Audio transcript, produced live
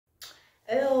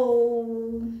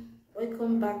Hello,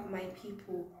 welcome back, my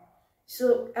people.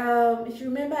 So if you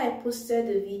remember, I posted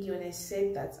a video and I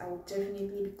said that I would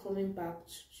definitely be coming back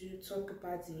to talk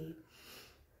about the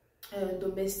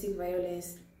domestic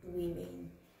violence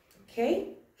women.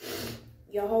 Okay,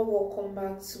 you're all welcome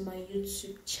back to my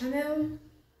YouTube channel.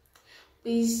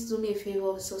 Please do me a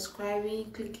favor of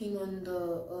subscribing, clicking on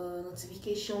the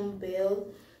notification bell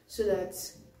so that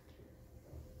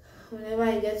whenever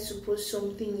I get to post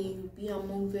something, it will be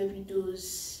among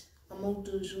those who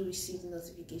receive the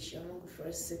notification, among the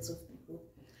first set of people.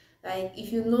 Like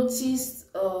if you noticed,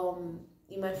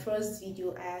 in my first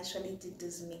video, I actually did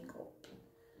this makeup.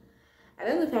 I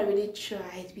don't know if I really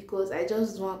tried because I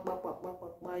just don't,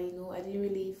 I didn't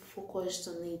really focus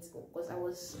on it because I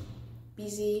was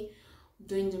busy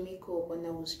doing the makeup and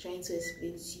I was trying to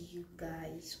explain to you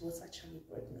guys what actually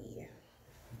brought me here.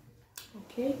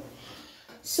 Okay.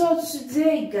 So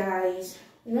today, guys,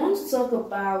 we want to talk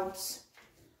about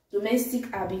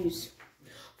domestic abuse.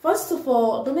 First of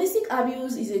all, domestic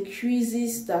abuse is a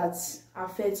crisis that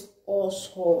affects us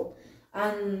all,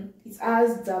 and it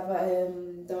has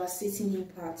devastating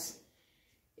impacts.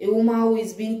 A woman who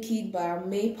is being killed by a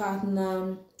male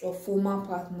partner or former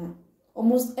partner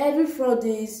almost every 4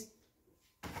 days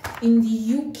in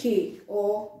the UK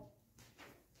or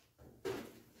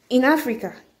in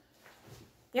Africa.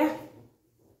 Yeah.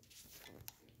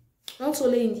 Not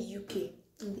only in the UK,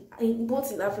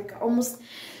 but in Africa, almost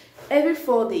every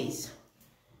 4 days.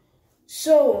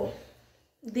 So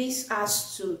this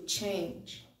has to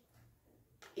change.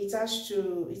 It has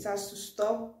to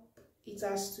stop. It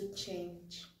has to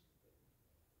change.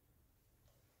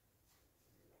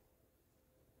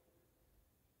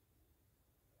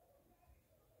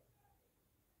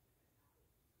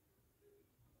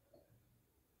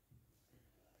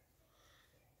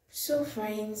 So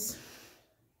friends,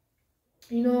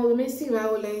 you know, domestic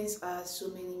violence has so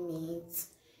many myths.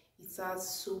 It has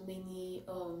so many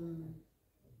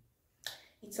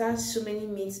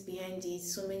myths behind it,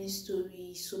 so many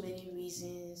stories, so many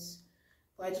reasons.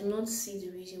 But I do not see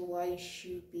the reason why you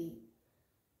should be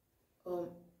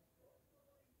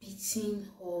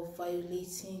beating or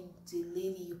violating the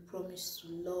lady you promised to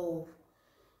love,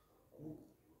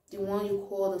 the one you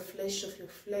call the flesh of your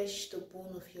flesh, the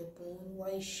bone of your bone.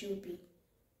 Why you should be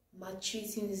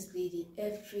maltreating this lady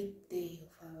every day of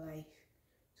her life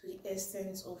to the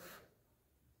extent of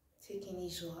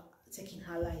taking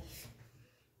her life.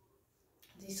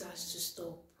 This has to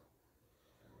stop.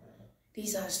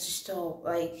 This has to stop.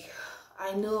 Like,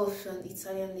 I know of an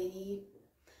Italian lady.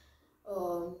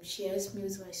 She helps me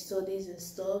with my studies and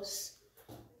stuff.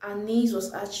 Her niece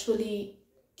was actually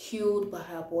killed by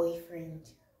her boyfriend.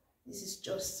 This is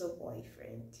just a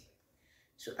boyfriend.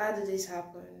 So how did this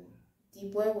happen? The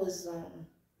boy was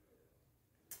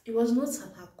he was not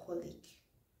an alcoholic,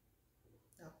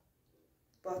 no,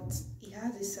 but he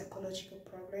had these psychological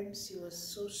problems. He was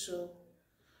so,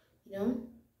 you know,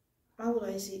 how would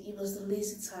I say, he was the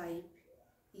lazy type.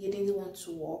 He didn't want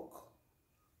to walk.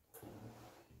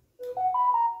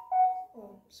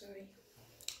 Oh, sorry.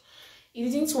 He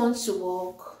didn't want to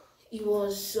walk. He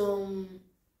was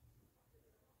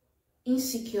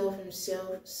insecure of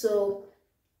himself. So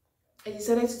I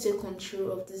decided to take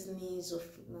control of this needs of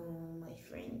my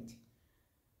friend.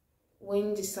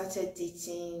 When they started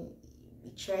dating, he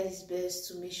tried his best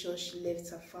to make sure she left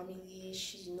her family.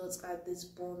 She did not have this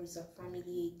bond with her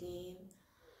family again.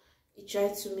 He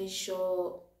tried to make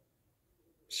sure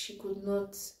she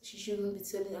shouldn't be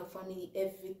telling her family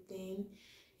everything.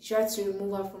 He tried to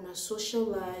remove her from her social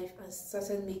life and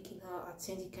started making her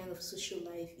attend the kind of social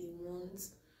life he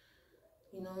wants.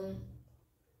 You know,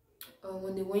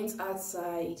 when they went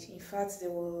outside, in fact, there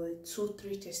were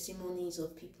 2-3 testimonies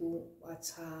of people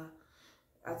at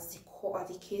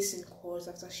the case in court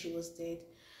after she was dead.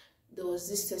 There was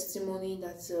this testimony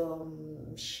that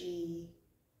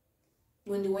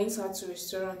when they went out to a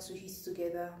restaurant to eat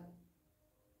together,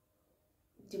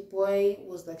 the boy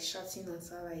was like shouting at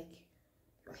her like,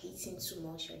 "You're eating too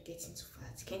much, you're getting too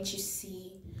fat. Can't you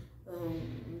see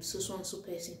so and so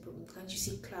person? Can't you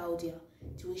see Claudia,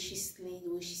 the way she's slim,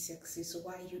 the way she's sexy? So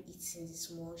why are you eating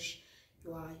this much?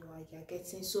 You're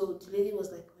getting." So the lady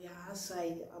was like, "We are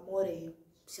outside, amore,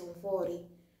 740.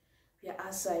 We are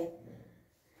outside."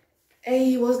 And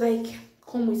he was like,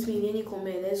 "Come with me, come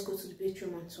here, let's go to the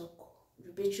bedroom and talk."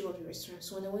 The bedroom of the restaurant.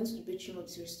 So when I went to the bedroom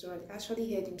of the restaurant, I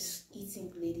actually heard him eating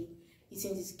the lady,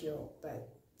 eating this girl, but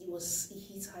he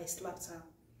hit her, he slapped her,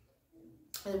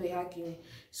 and they were arguing.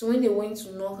 So when they went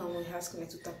to knock and were asking like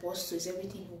to taposto, is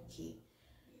everything okay?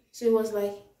 So it was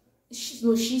like,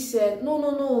 she said, no,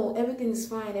 no, no, everything is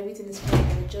fine, everything is fine.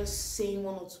 They were just saying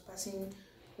one or two, passing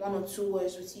one or two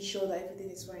words with each other, everything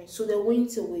is fine. So they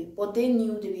went away, but they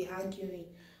knew they were arguing.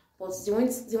 But they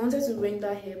wanted to bring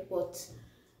that here, but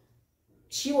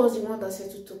she was the one that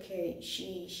said to take care.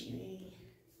 She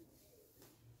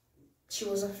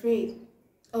was afraid.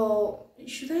 Or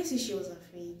should I say she was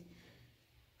afraid?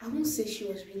 I won't say she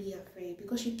was really afraid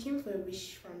because she came from a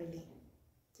rich family.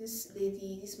 This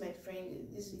lady, this my friend,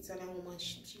 this Italian woman,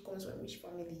 she comes from a rich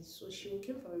family. So she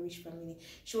came from a rich family.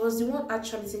 She was the one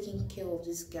actually taking care of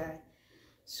this guy.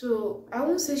 So I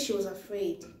won't say she was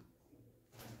afraid.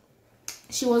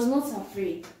 She was not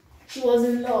afraid. She was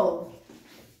in love.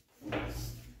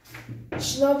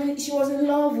 She was in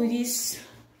love with this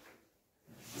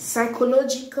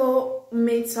psychological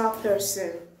mental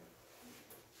person.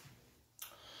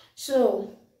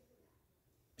 So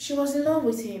she was in love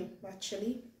with him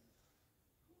actually,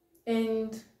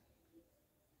 and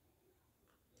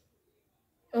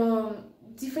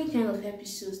different kind of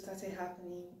episodes started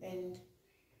happening, and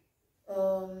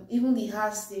even the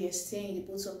house they were staying, the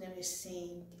both of them were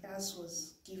staying, the house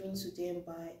was given to them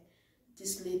by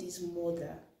this lady's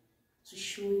mother to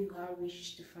show you how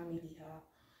rich the family are.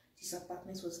 This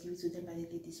apartment was given to them by the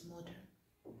lady's mother.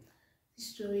 This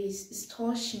story is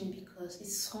touching because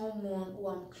it's someone who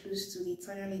I'm close to, the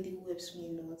Italian lady who helps me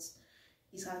a lot.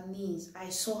 It's her knees. I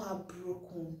saw her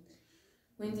broken.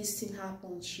 When this thing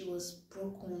happened, she was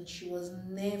broken. She was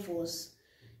nervous.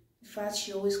 In fact,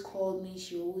 she always called me.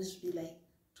 She always be like,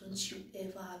 don't you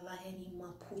ever allow any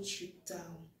man put you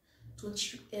down.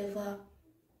 Don't you ever...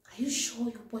 Are you sure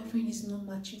your boyfriend is not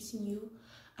maltreating you?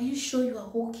 Are you sure you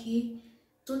are okay?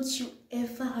 Don't you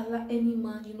ever allow any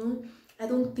man, I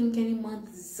don't think any man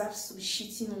deserves to be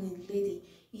cheating on a lady.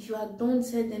 If you are done,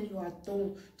 tell them you are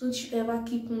done. Don't you ever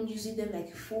keep on using them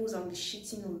like fools and be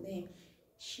cheating on them.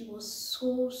 She was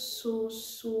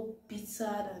so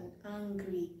bitter and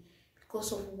angry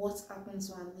because of what happened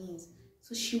to her niece.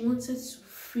 So she wanted to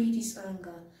free this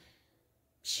anger.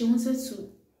 She wanted to,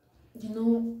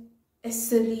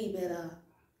 escalate better.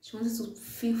 She wanted to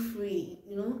feel free,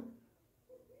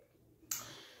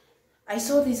 I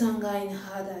saw this anger in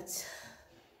her that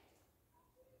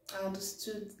I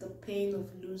understood the pain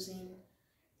of losing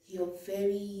your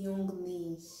very young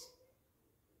niece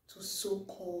to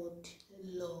so-called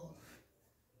love.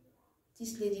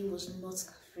 This lady was not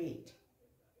afraid.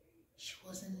 She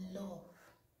was in love.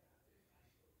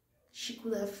 She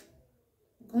could have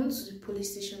gone to the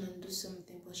police station and do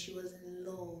something, but she was in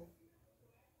love.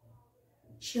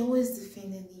 She always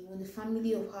defended him. When the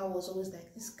family of her was always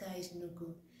like, this guy is no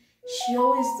good, she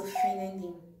always defended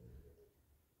him.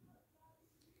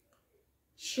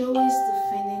 She always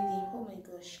defended him. Oh my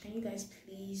gosh, can you guys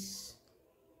please?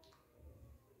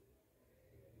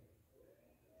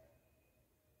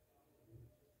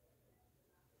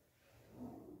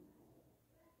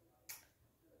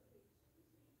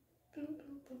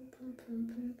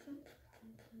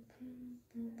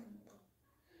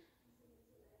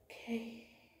 Okay.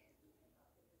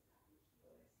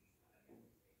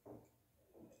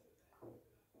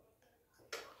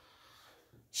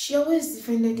 She always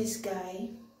defended this guy.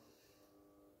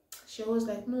 She was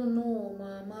like, no,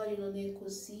 mama,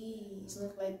 it's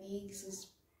not like this.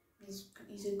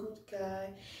 He's a good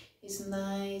guy. He's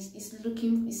nice.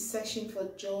 He's searching for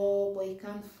a job, but he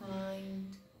can't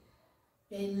find.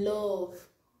 They're in love.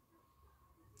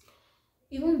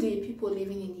 Even the people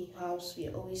living in the house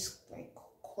were always like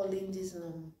calling this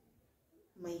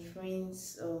my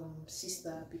friend's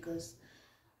sister, because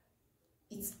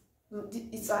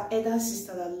it's our elder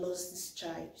sister that lost this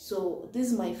child. So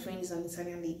this my friend is an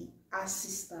Italian lady. Her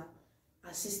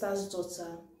sister's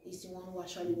daughter is the one who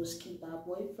actually was killed by her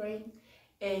boyfriend,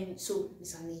 and so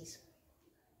it's her niece.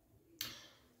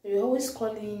 They were always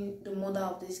calling the mother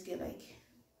of this girl like,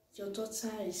 your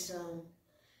daughter is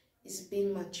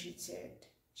being maltreated.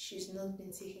 She's not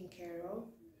been taken care of.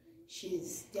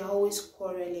 They're always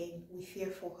quarreling. We fear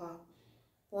for her.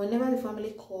 But whenever the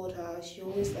family called her, she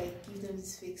always like give them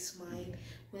this fake smile.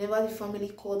 Whenever the family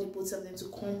called the both of them to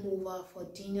come over for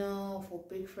dinner or for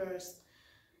breakfast,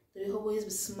 they will always be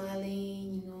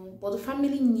smiling, But the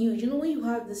family knew, when you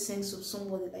have this sense of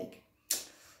somebody like,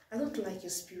 I don't like your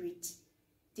spirit.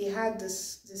 They had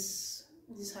this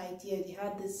idea, they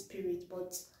had this spirit,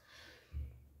 but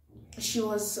she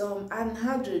was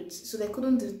unhardened, so they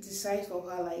couldn't decide for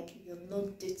her like, you're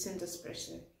not dating this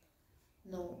person.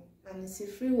 No. And it's a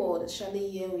free world, especially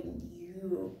here in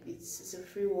Europe. It's a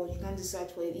free world. You can't decide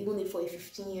for it. Even if for a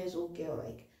 15-year-old girl,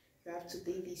 like, you have to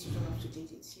date this, you don't have to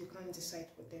date it. You can't decide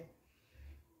for them.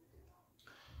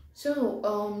 So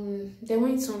they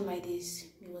went on like this.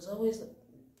 He was always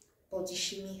body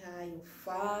shaming her, you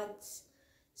fat,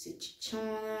 say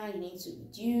chichana, you need to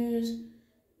reduce.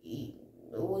 He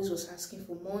always was asking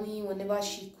for money. Whenever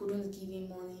she couldn't give him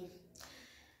money,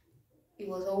 he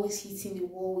was always hitting the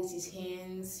wall with his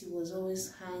hands. He was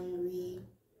always hungry,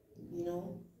 you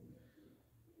know.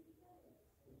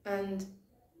 And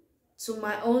to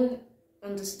my own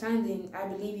understanding, I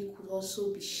believe he could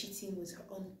also be cheating with her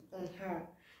on her,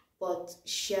 but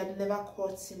she had never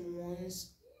caught him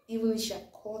once. Even if she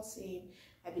had caught him,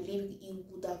 I believe he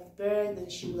would have begged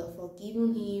and she would have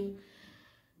forgiven him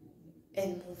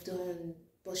and moved on.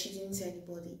 But she didn't tell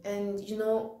anybody. And you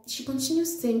know, she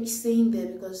continues staying there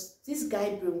because this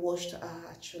guy brainwashed her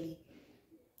actually.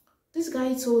 This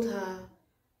guy told her,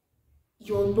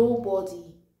 you're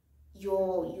nobody,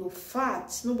 you're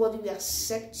fat, nobody will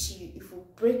accept you. If we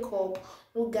break up,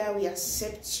 no guy will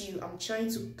accept you. I'm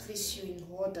trying to place you in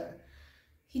order.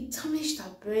 He damaged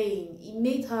her brain. He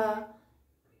made her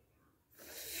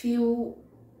feel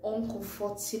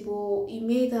uncomfortable. He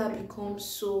made her become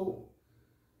so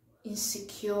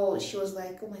insecure. She was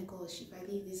like, oh my gosh, if I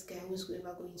leave this guy, who's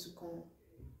ever going to come?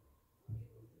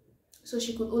 So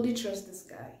she could only trust this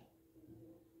guy.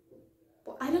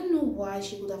 But I don't know why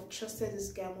she could have trusted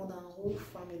this guy more than her whole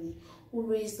family, who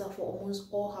raised her for almost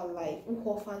all her life, who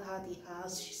offered her the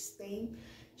house she's staying,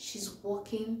 she's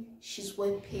working, she's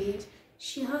well paid,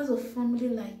 she has a family.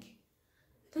 Like,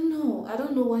 I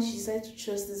don't know why she decided to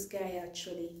trust this guy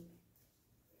actually.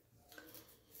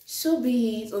 So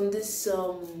be it. On this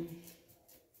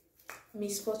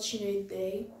misfortunate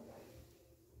day,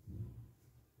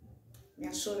 may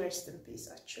her soul rest in peace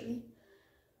actually.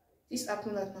 This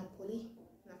happened at Napoli,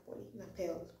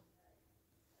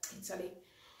 Italy.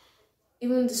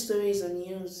 Even the story is on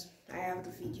news. I have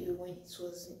the video when it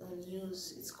was on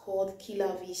news. It's called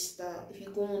Killer Vista. If you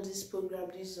go on this program,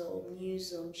 this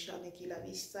news channel Killer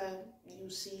Vista, you'll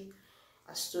see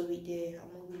a story there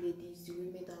among the ladies, the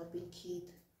women that have been killed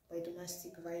by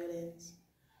domestic violence.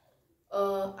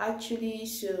 Actually,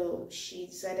 so she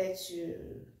decided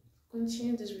to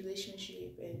continue this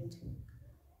relationship, and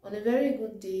on a very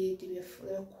good day, they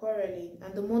were quarreling,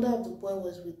 and the mother of the boy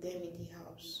was with them in the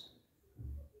house.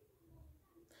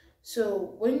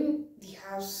 So when the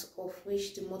house of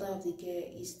which the mother of the girl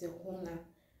is the owner,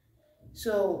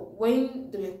 so when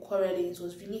they were quarreling, it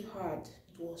was really hard.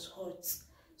 It was hot.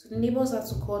 So the neighbors had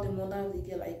to call the mother of the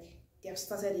girl, like, they have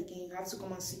started again. You have to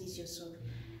come and see this yourself.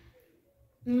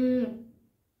 The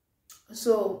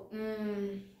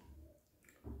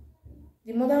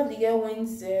mother of the girl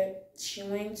went there. She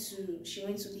went to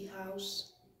the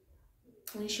house.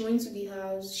 When she went to the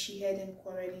house, she heard them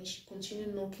quarreling. She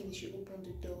continued knocking. She opened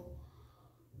the door.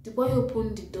 The boy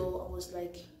opened the door. I was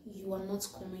like, you are not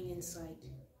coming inside.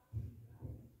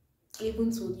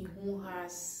 Even to the whole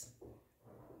house,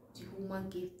 the woman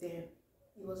gave them.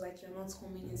 It was like, you're not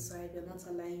coming inside. You're not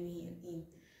allowing me in.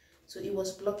 So it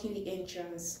was blocking the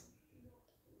entrance.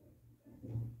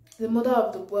 The mother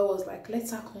of the boy was like, let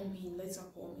her come in, let her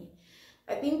come in.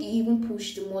 I think he even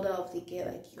pushed the mother of the girl,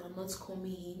 like, you are not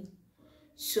coming in.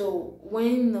 So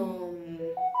when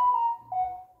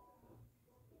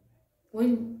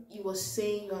he was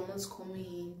saying you are not coming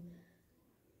in,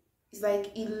 it's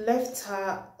like he left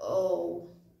her,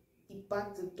 he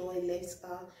backed the door, he left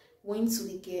her, went to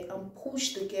the girl and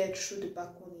pushed the girl through the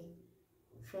balcony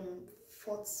from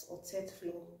 4th or 3rd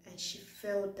floor, and she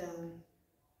fell down.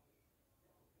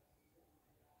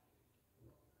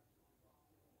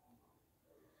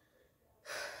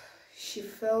 She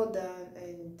fell down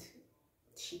and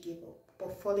she gave up.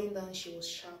 But falling down, she was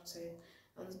shouting.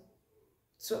 And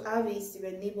to have it,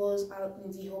 there were neighbors out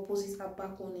in the opposite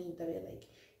balcony that were like,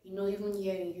 you know, even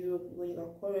here in Europe, when you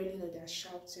are quarreling or they're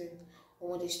shouting,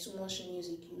 or when there's too much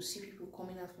music, you see people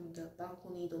coming out from the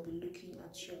balcony, they'll be looking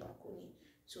at your balcony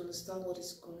to understand what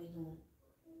is going on.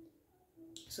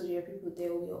 So there are people there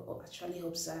who are actually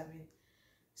observing.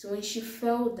 So when she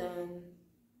fell down,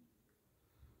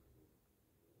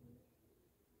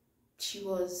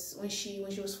 when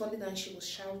she was falling down, she was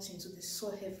shouting. So they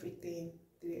saw everything.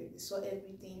 They saw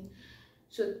everything.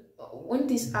 So when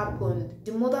this happened,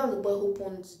 the mother of the boy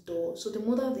opened the door. So the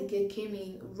mother of the girl came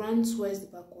in, ran towards the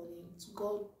balcony. To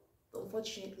God,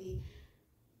 unfortunately,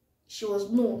 she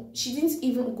didn't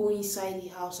even go inside the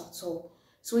house at all.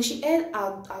 So when she heard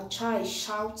her child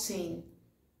shouting,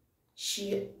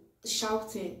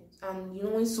 and you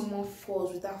know, when someone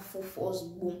falls with that full force,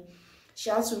 boom, she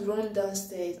had to run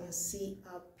downstairs and see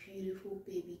a beautiful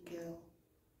baby girl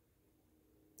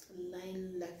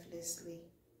lying lifelessly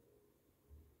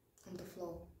on the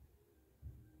floor.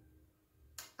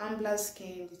 ambulance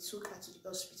came, they took her to the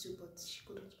hospital, but she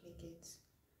couldn't make it.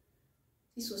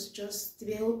 This was just,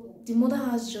 the mother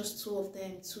has just two of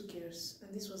them, two girls,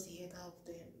 and this was the head of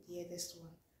them, the eldest one.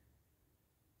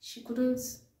 She couldn't,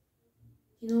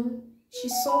 she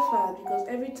suffered because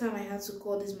every time I had to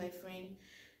call this my friend,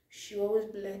 she would always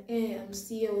be like, I'm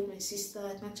still here with my sister,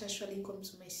 I can't actually come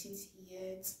to my city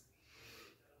yet.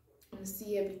 I'm still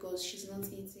here because she's not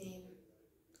eating,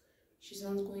 she's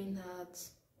not going out.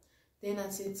 Then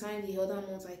at the time, the other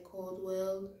month I called,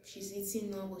 well, she's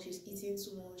eating now, but she's eating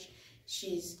too much.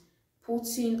 She's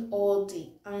putting all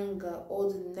the anger, all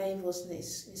the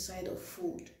nervousness inside of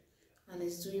food, and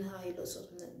it's doing her a lot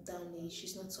of damage.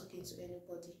 She's not talking to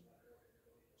anybody.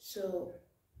 So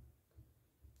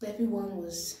everyone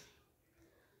was,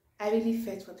 I really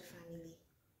felt for the family.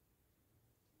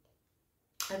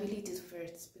 I really did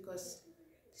hurt because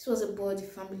this was a boy the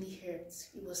family hurt.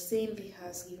 It was sanely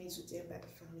has given to them by the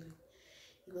family.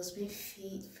 He was being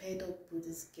fed up with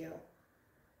this girl.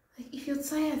 Like, if you're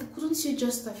tired, couldn't you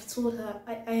just have told her,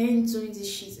 I ain't doing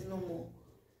this shit no more?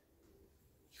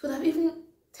 You could have even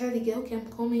tell the girl, okay,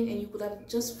 I'm coming, and you could have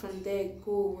just from there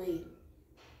go away.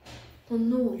 But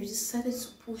no, you decided to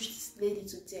push this lady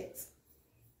to death.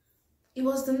 He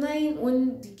was denying,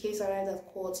 when the case arrived at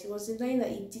court, he was denying that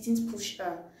he didn't push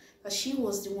her, that she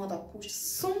was the one that pushed.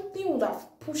 Something would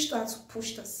have pushed her to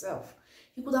push herself.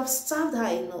 He could have starved her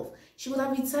enough. She would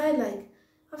have been tired, like,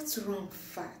 after all, I'm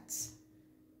fat.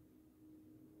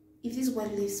 If this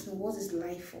one leaves me, what is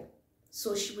life for?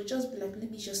 So she would just be like,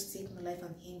 let me just take my life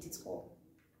and end it all.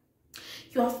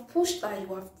 You have pushed her,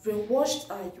 you have brainwashed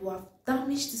her, you have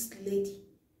damaged this lady.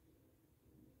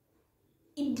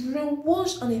 It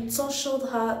brainwashed and it tortured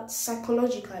her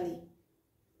psychologically.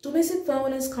 Domestic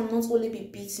violence cannot only be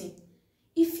beating.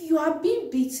 If you are being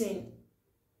beaten,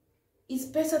 it's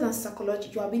better than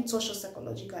psychological. You are being tortured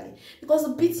psychologically, because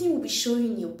the beating will be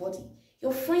showing in your body.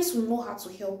 Your friends will know how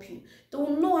to help you. They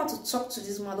will know how to talk to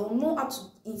this man. They will know how to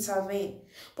intervene.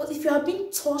 But if you are being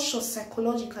tortured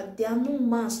psychologically, there are no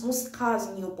marks, no scars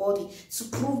in your body to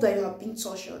prove that you have been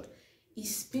tortured.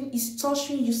 It's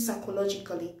torturing you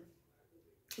psychologically.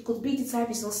 It could be the type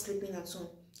is not sleeping at home.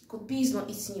 It could be he's not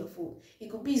eating your food.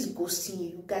 It could be he's ghosting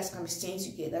you. You guys can be staying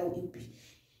together.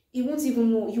 He won't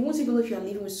even know. You won't even know if you are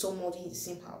living with somebody in the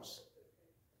same house,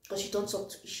 because you don't talk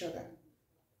to each other.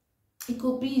 It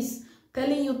could be he's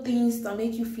telling you things that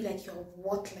make you feel like you're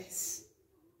worthless.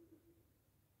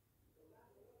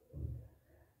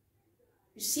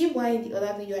 You see why in the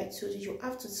other video I told you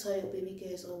have to tell your baby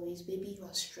girls always, baby, you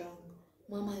are strong.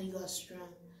 Mama, you are strong.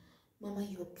 Mama,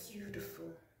 you are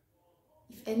beautiful.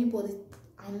 If anybody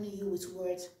arm you with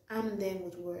words, arm them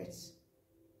with words.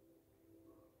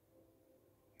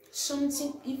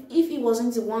 Something, if he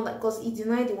wasn't the one that, because he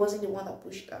denied he wasn't the one that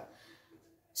pushed her,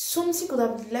 something could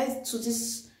have led to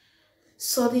this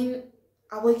sudden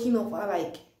awakening of her,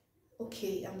 like,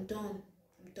 okay, I'm done.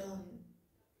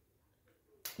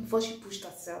 Before she pushed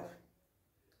herself.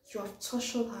 You have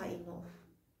tortured her enough.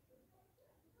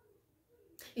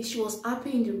 If she was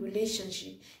happy in the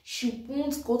relationship, she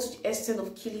won't go to the extent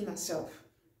of killing herself.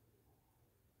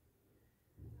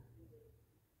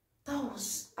 That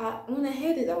was, when I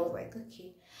heard it, I was like,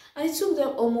 okay. And it took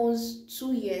them almost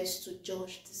 2 years to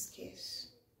judge this case.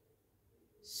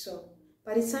 So,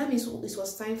 by the time it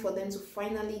was time for them to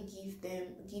finally give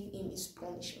him his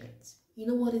punishment, you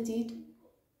know what he did?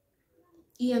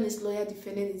 He and his lawyer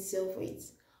defended himself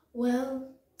with, well,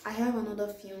 I have another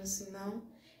fiancé now,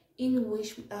 in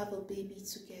which we have a baby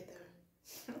together.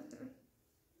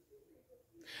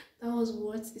 That was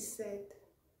what he said.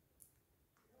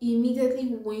 He immediately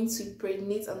went to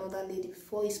impregnate another lady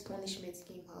before his punishment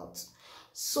came out,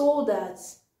 so that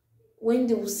when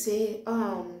they will say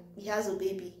he has a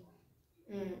baby,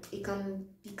 he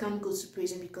can't go to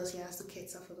prison because he has to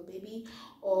cater for the baby,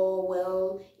 or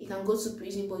well, he can go to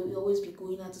prison but he will always be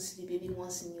going out to see the baby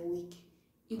once in a week.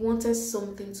 He wanted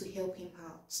something to help him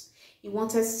out. He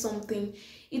wanted something.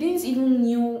 He didn't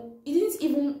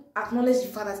even acknowledge the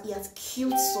fact that he had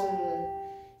killed someone.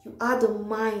 You had the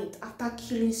mind, after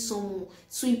killing someone,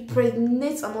 to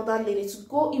impregnate another lady, to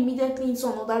go immediately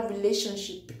into another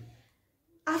relationship.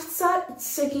 After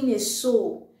taking a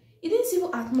soul, he didn't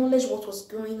even acknowledge what was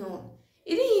going on.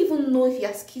 He didn't even know if he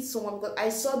had killed someone, because I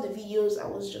saw the videos, I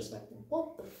was just like,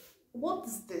 what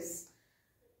is this?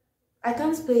 I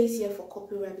can't play it here for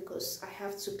copyright because I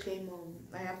have to claim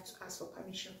I have to ask for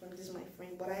permission from this my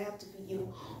friend, but I have the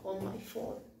video on my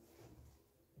phone.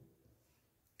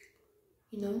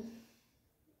 You know?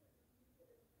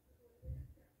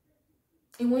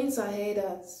 He went ahead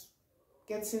as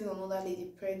getting another lady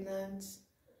pregnant.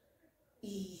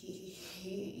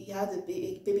 he had a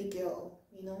baby girl,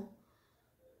 you know,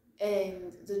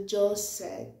 and the judge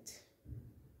said,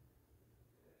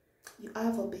 you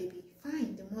have a baby,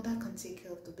 fine, the mother can take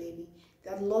care of the baby.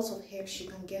 There are lots of help she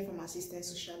can get from assistance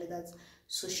socially, that's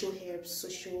social help,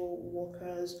 social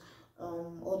workers,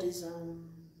 all these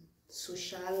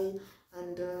social,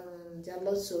 and there are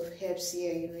lots of helps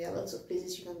here, you know, there are lots of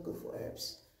places you can go for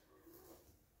helps.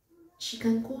 She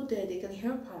can go there, they can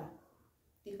help her.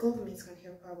 The government can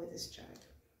help her with this child.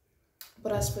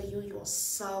 But as for you, you're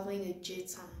serving a jail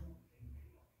time.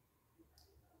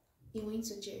 He went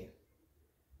to jail.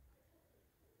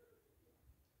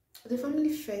 The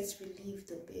family felt relieved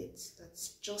a bit that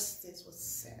justice was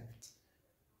served.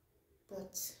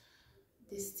 But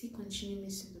they still continue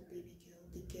missing the baby girl,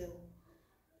 the girl.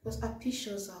 Because her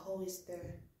pictures are always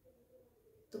there.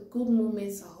 The good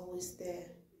moments are always there.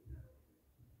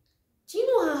 Do you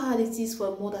know how hard it is for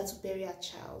a mother to bury a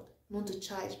child, not the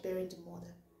child burying the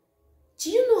mother? Do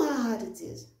you know how hard it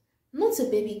is? Not a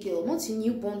baby girl, not a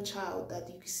newborn child that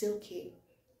you can say, okay,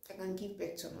 I can give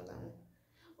birth to another one.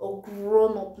 A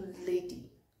grown-up lady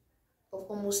of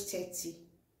almost 30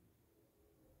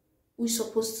 who is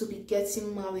supposed to be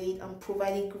getting married and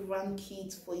providing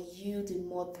grandkids for you, the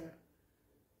mother.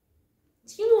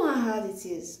 Do you know how hard it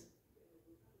is?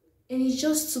 And he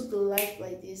just took the life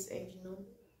like this and, you know,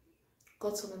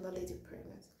 got another lady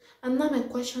pregnant. And now my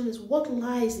question is, what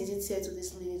lies did he tell to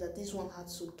this lady that this one had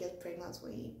to get pregnant for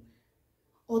him?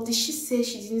 Or did she say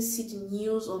she didn't see the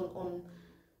news on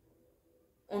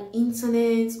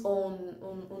internet,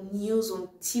 on news, on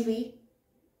TV?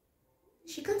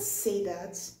 She can't say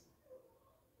that.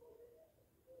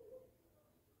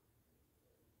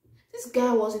 This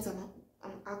guy wasn't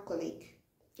an alcoholic.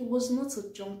 He was not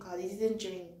a drunkard. He didn't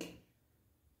drink.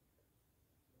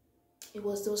 There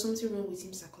was something wrong with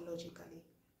him psychologically.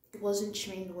 He wasn't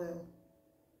trained well.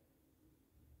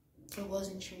 He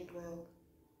wasn't trained well.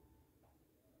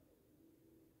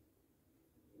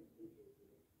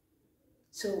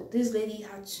 So this lady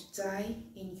had to die,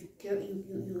 and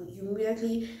you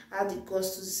immediately had the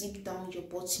guts to zip down your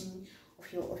button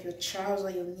of your trousers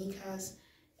or your knickers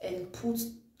and put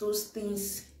those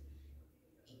things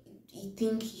he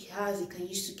think he can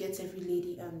use to get every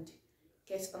lady and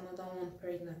get another one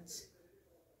pregnant.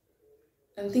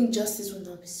 And think justice will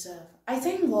not be served. I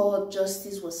thank God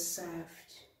justice was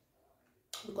served,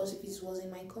 because if it was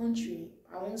in my country,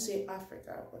 I won't say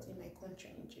Africa, but in my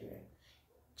country, Nigeria,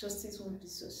 justice won't be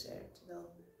so served, you know.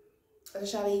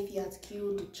 Especially if he had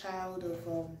killed the child of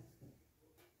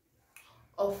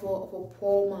a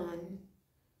poor man,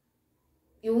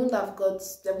 they won't have got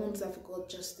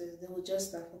justice. They would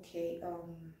just have, okay,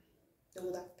 they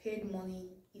would have paid money.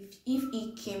 If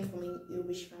he came from a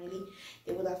rich family,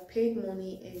 they would have paid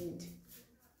money and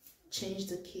changed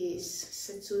the case,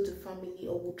 settle the family,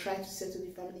 or will try to settle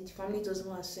the family. The family does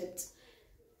not accept,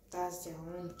 that's their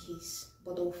own case,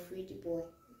 but they'll free the boy.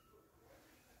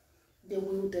 They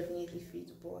will definitely free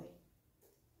the boy.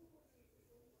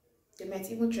 They might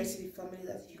even threaten the family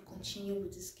that if you continue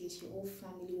with this case, your whole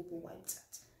family will be wiped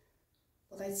out.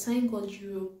 But I thank God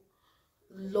Europe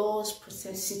laws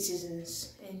protect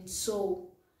citizens, and so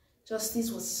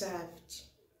justice was served.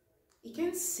 He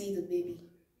can't see the baby.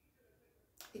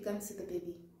 He can't see the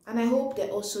baby. And I hope they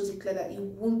also declare that he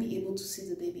won't be able to see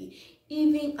the baby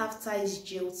even after his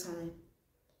jail time.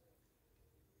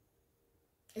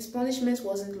 His punishment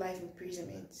wasn't life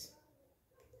imprisonment.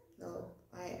 No,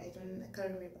 I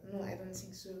can't remember. No, I don't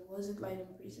think so. It wasn't life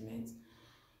imprisonment.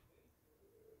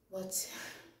 But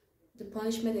the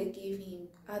punishment they gave him,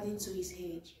 adding to his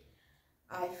age,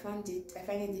 I find it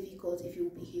difficult if he will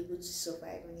be able to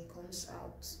survive when he comes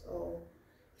out. Or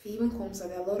if he even comes out,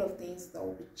 there are a lot of things that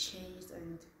will be changed,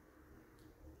 and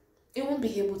he won't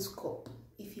be able to cope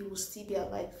if he will still be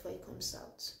alive before he comes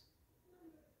out.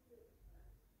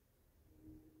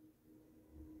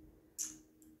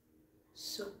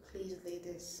 So please,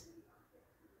 ladies,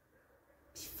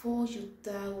 before you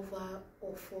die over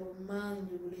or for a man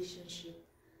in a relationship,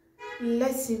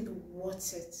 let him be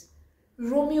worth it.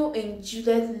 Romeo and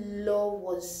Juliet love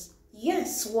was,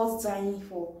 yes, worth dying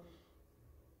for.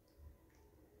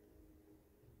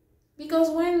 Because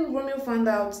when Romeo found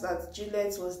out that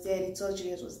Juliet was dead, he thought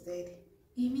Juliet was dead,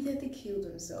 he immediately killed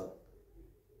himself.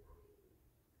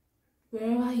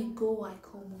 Wherever you go, I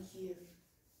come with you.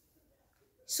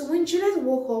 So when Juliet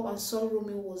woke up and saw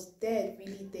Romeo was dead,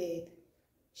 really dead,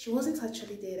 she wasn't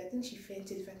actually dead. I think she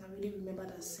fainted, if I can really remember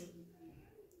that scene.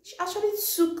 She actually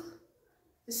took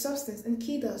the substance and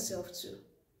killed herself too.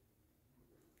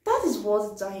 That is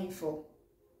worth dying for.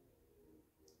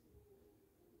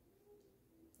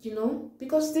 you know,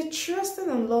 because they trusted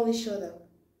and loved each other.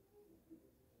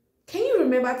 Can you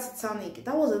remember Titanic?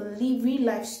 That was a real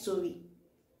life story.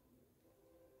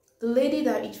 The lady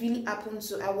that it really happened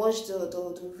to, I watched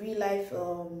the real life,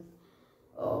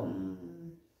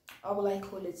 how will I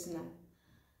call it now?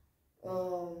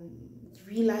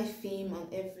 Real life fame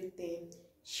and everything.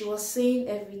 She was saying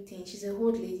everything. She's a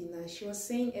old lady now. She was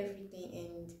saying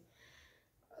everything,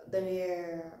 and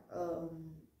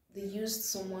they used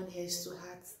someone else to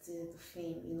hack the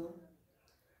fame, you know.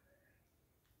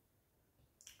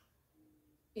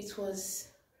 It was,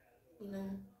 you know,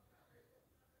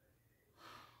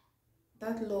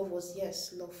 that love was,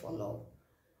 yes, love for love.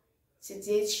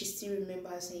 Today she still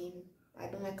remembers him. I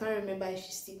can't remember if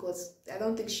she still got, I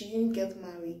don't think she didn't get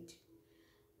married,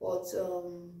 but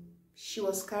she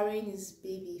was carrying his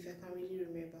baby, if I can really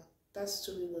remember. That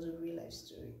story was a real life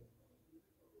story.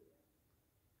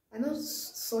 I know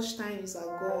such times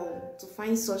are gone. To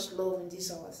find such love in this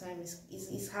our time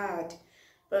is hard,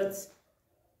 but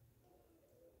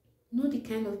know the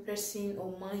kind of person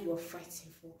or man you are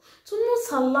fighting for. Do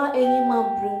not allow any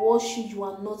man brainwash you. You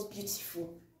are not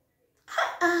beautiful.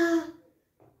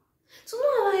 Do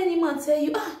not allow any man tell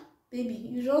you, baby,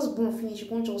 you just born finish, you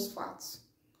can't just fat.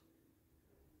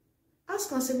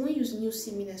 Ask and say, when you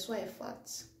see me, that's why I fat.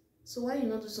 So why you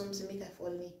not do something make I fall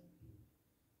in?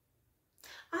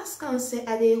 Ask and say,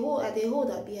 are they old, I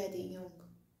be are they young?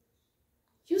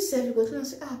 You self you go to and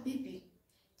say, baby,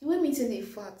 the way me say they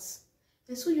fat,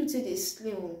 and so you say they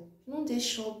slim, you know they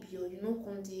chubby, or you know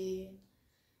come they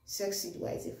sexy the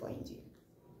way they find you.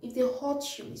 If they hurt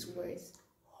you with words,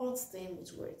 hurt them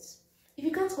with words. If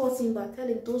you can't hurt him back, tell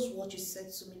him those words you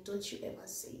said to me, don't you ever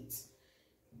say it.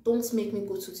 Don't make me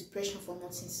go to depression for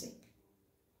nothing's sake.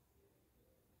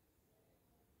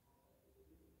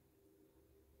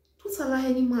 Don't allow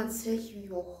any man tell you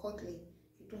you're ugly,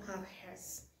 you don't have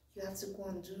hairs, you have to go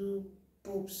and do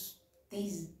boobs,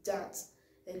 this, that.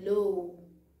 Hello.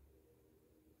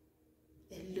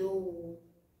 Hello.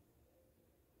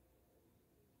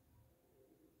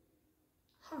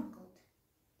 Oh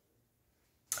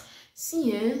God.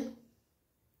 See,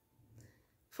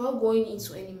 before going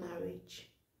into any marriage,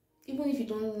 even if you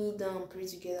don't kneel down and pray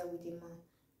together with a man,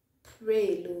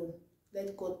 pray alone.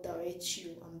 Let God direct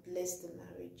you and bless the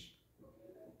marriage.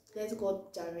 Let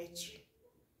God direct you.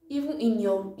 Even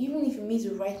if you meet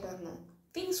the right partner,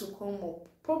 things will come up.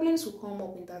 Problems will come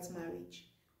up in that marriage.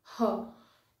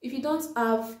 If you don't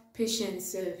have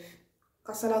patience,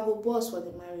 kasala go boss for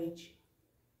the marriage.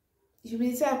 If you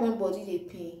be the type one body they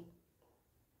pain,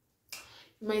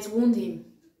 you might wound him.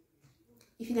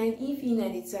 If you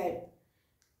not the type,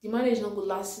 the marriage not go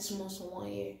last 6 months or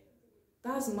 1 year.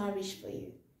 That's marriage for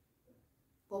you.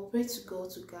 But pray to God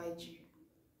to guide you.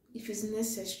 If it's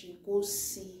necessary, go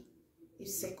see a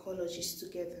psychologist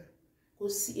together. Go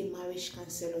see a marriage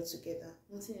counselor together.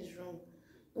 Nothing is wrong.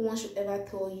 No one should ever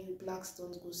tell you blacks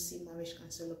don't go see marriage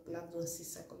counselor, blacks don't see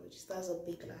psychologist. That's a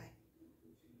big lie.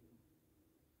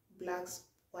 Blacks,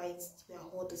 whites, we are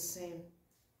all the same.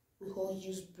 We all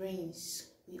use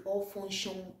brains. We all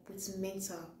function with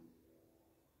mental.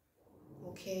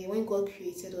 Okay, when God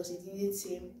created us, He didn't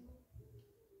say,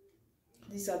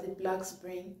 these are the blacks'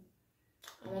 brain.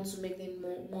 I want to make them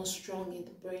more strong in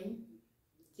the brain.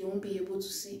 They won't be able to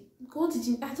see. God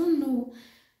didn't, I don't know.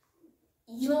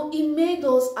 You know, He made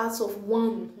us out of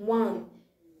one.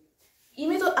 He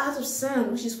made us out of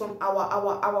sand, which is from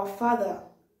our father,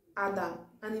 Adam,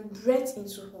 and He breathed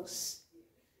into us.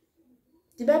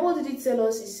 The Bible didn't tell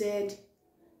us, He said,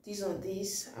 this on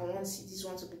this, I want this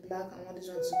one to be black, I want this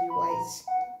one to be white.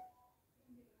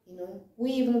 You know,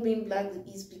 we even being black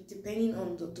is depending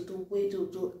on the way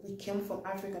we came from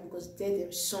Africa, because there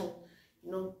is sun.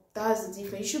 You know, that's the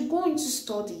difference. You should go into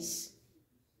studies.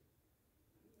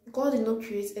 God did not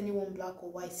create anyone black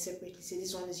or white separately. Say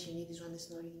this one is unique, this one is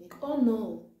not unique. Oh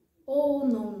no. Oh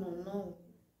no.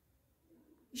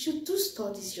 You should do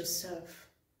studies yourself.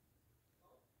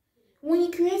 When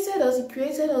He created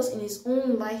us in His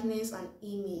own likeness and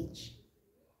image.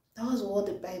 That was what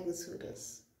the Bible told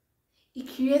us. He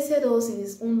created us in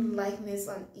His own likeness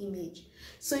and image.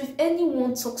 So if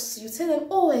anyone talks to you, tell them,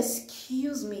 oh,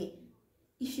 excuse me.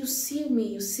 If you see me,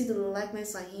 you see the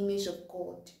likeness and image of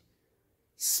God.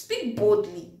 Speak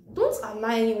boldly. Don't allow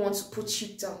anyone to put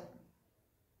you down.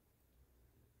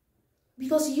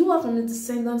 Because you are from the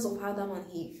descendants of Adam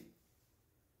and Eve.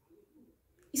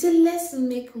 He said, let's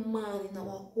make man in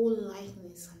our whole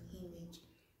likeness and image.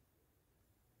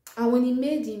 And when He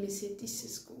made him, He said, this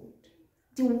is good.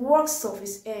 The works of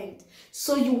His hand.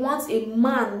 So you want a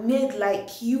man made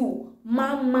like you,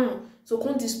 man, to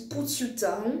come just put you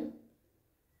down?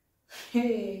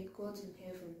 Hey, God in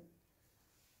heaven. heaven.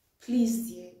 Please,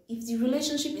 dear, if the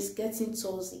relationship is getting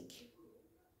toxic,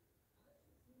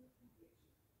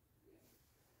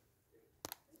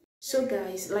 so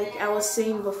guys, like I was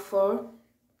saying before,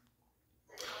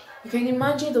 you can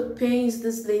imagine the pains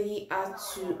this lady had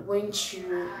to went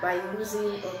through by losing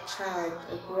a child,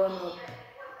 a grown-up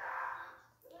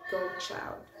girl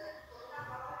child.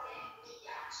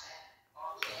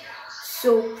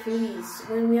 So please,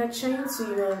 when we are trying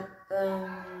to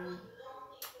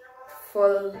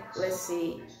for, let's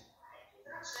say,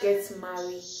 get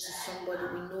married to somebody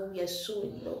we know we are so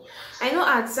in love. I know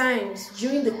at times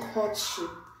during the courtship,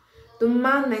 the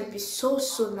man might be so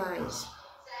nice.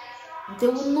 They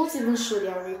will not even show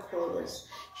their real colors.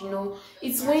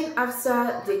 It's when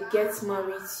after they get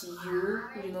married to you,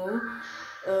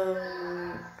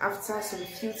 after some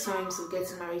few times of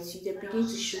getting married to you, they begin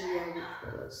to show their real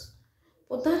colors.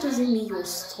 But that doesn't mean you're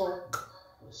stuck.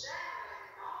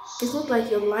 It's not like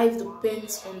your life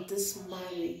depends on this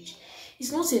marriage.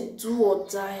 It's not a do or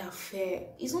die affair.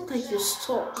 It's not like you're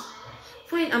stuck.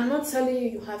 Fine, I'm not telling you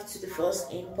you have to divorce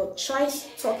him, but try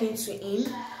talking to him.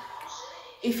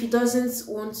 If he doesn't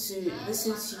want to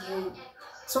listen to you,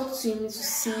 talk to him to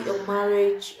see a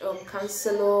marriage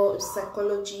counselor, a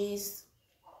psychologist,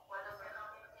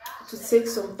 to take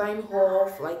some time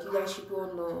off. Like you guys should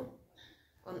go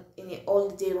in a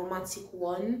holiday, romantic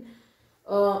one.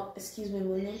 Excuse me a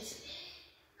moment.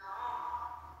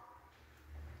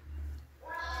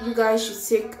 You guys should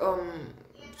take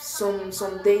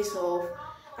some days off.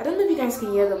 I don't know if you guys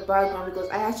can hear the background because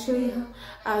I actually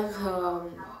have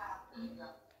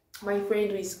my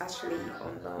friend who is actually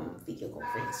on video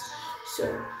conference.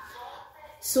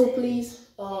 So please,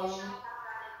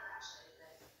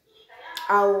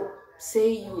 I'll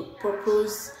say you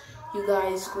propose, you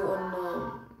guys go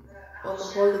on a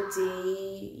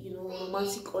holiday,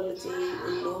 romantic holiday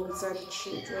alone without the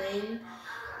children.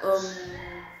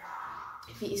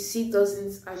 If he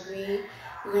doesn't agree,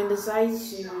 you can decide to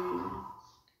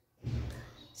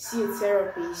see a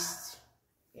therapist.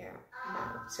 Yeah, no,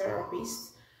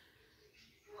 therapist.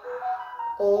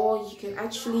 Or you can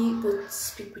actually go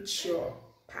speak with your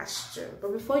pastor.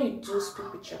 But before you do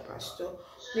speak with your pastor,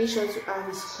 make sure to have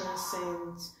his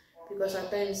consent, because at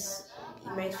times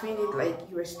you might find it like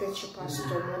you respect your pastor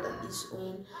more than his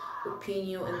own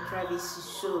opinion and privacy.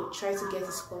 So try to get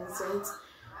his consent.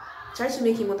 Try to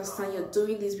make him understand you're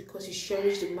doing this because you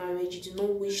cherish the marriage. You do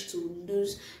not wish to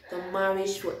lose the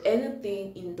marriage for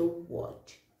anything in the world.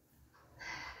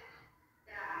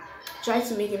 Try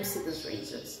to make him see those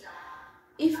reasons.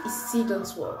 If it still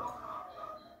doesn't work,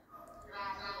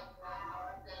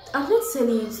 I'm not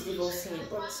telling you to divorce him,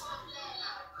 but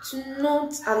to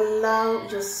not allow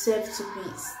yourself to be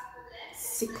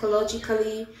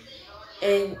psychologically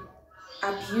and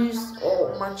abused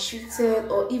or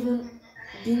maltreated, or even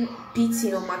being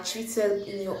beaten or maltreated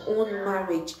in your own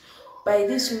marriage by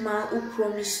this man who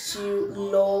promised you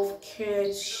love,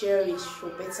 care, cherish, for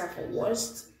better, for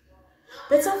worse.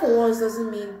 Better for worse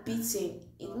doesn't mean beating.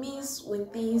 It means when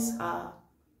things are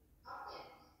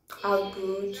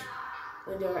good,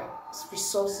 when there are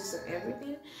resources and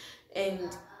everything.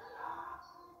 And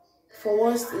for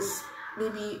worse is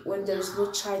maybe when there is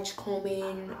no charge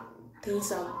coming,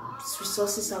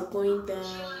 resources are going down.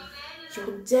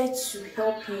 You're there to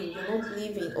help him. You're not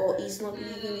leaving, or he's not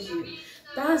leaving you.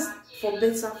 That's for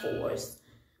better, for worse.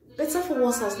 Better for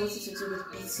worse has nothing to do with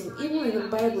beating. Even in the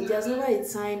Bible, there's never a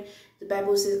time the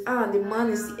Bible says, the man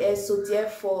is the head, so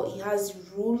therefore he has the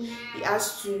rule, he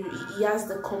has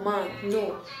the command.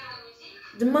 No.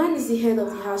 The man is the head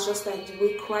of the house, just like the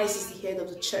way Christ is the head of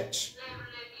the church.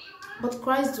 But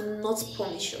Christ does not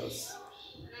punish us.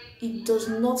 It does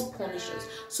not punish us.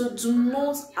 So do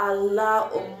not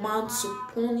allow a man to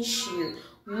punish you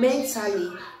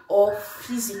mentally or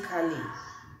physically.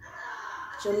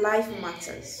 Your life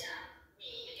matters.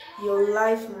 Your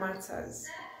life matters.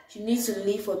 You need to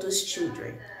live for those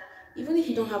children. Even if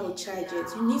you don't have a child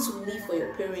yet, you need to live for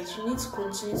your parents. You need to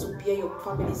continue to bear your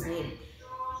family's name.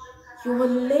 You're a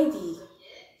lady.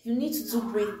 You need to do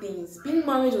great things. Being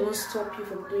married will not stop you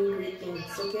from doing great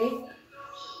things, okay?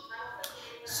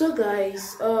 So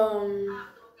guys, there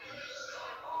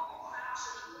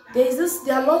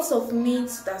are lots of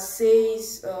myths that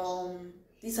says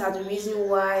these are the reason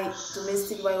why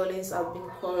domestic violence have been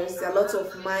caused. There are lots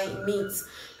of myths,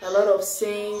 a lot of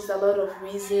sayings, a lot of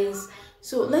reasons.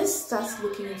 So let's start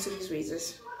looking into these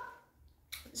reasons.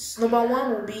 Number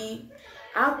one will be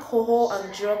alcohol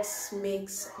and drugs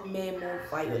makes men more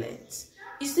violent.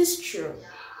 Is this true?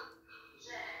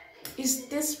 Is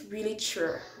this really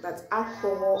true that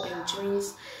alcohol and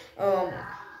drinks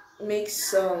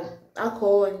makes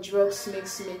alcohol and drugs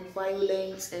makes men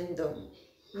violent and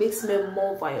makes men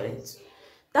more violent.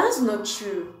 That's not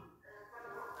true.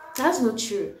 That's not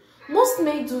true. Most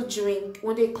men do drink.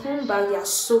 When they come back, they are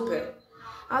sober.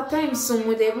 At times, some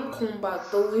when they even come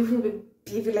back, they'll even be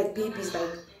behaving like babies. Like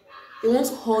they want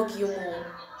to hug you more.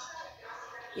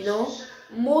 You know,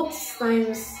 most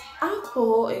times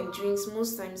alcohol and drinks.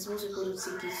 Most times, most people do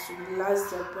take it to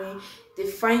relax their brain. They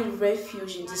find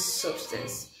refuge in this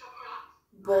substance.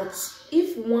 But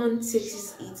if one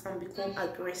takes it and become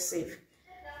aggressive,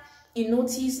 you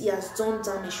notice he has done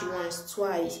damage once,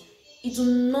 twice. He do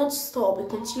not stop. He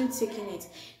continue taking it.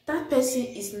 That person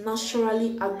is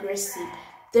naturally aggressive.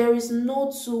 There is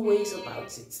no two ways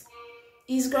about it.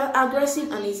 He's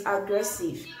aggressive and he's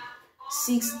aggressive.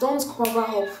 6. Don't cover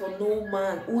up for no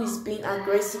man who is being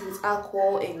aggressive with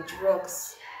alcohol and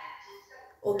drugs.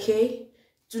 Okay?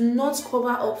 Do not cover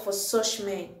up for such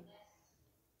men.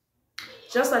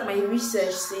 Just like my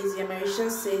research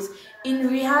says, in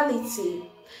reality,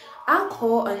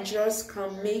 alcohol and drugs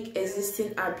can make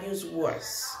existing abuse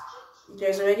worse. If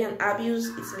there's already an abuse,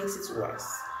 it makes it worse.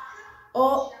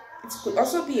 Or it could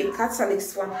also be a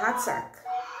catalyst for an attack.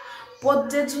 But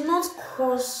they do not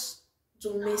cause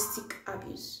domestic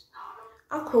abuse.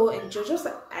 Alcohol and drugs, just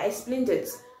like I explained it,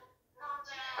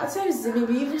 at times they may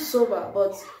be even sober,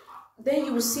 but then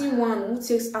you will see one who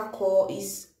takes alcohol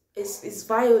is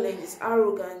violent, is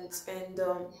arrogant, and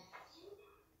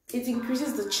it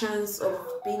increases the chance of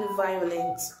being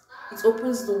violent. It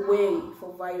opens the way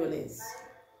for violence.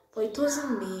 But it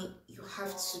doesn't mean you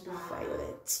have to be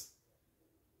violent.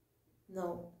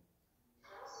 No.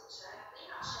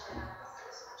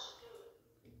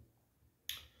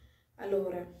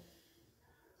 Allora.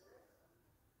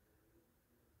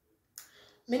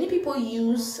 Many people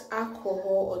use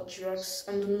alcohol or drugs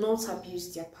and do not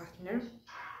abuse their partner.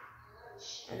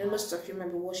 I know most of you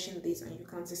might be watching this and you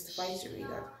can testify to it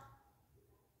that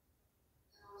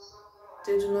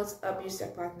they do not abuse their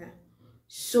partner.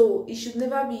 So it should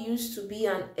never be used to be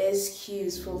an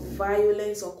excuse for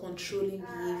violence or controlling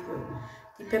behavior.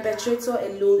 The perpetrator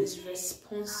alone is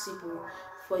responsible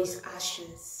for his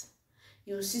actions.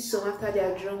 You see some after they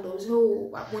are drunk, they'll say, oh,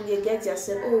 when they get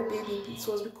themselves, oh baby, it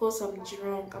was because I'm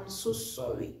drunk, I'm so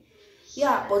sorry.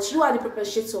 Yeah, but you are the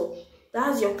perpetrator.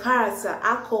 That's your character.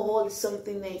 Alcohol is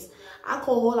something else.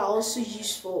 Alcohol are also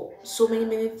used for so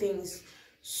many things.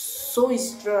 So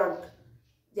is drug.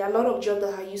 There are a lot of drugs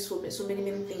that are used for so many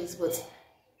things, but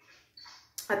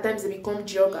at times they become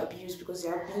drug abuse because they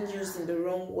are being used in the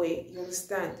wrong way. You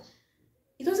understand?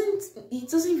 It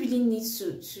doesn't really need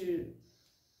to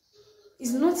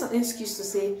it's not an excuse to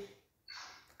say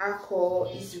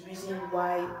alcohol is the reason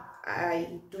why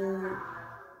I do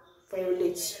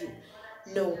violate you.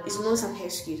 No, it's not an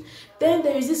excuse. Then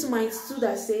there is this mind too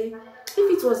that say, if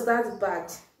it was that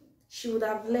bad, she would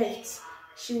have left.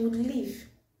 She would leave.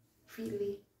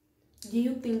 Really? Do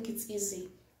you think it's easy?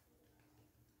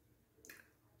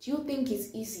 Do you think it's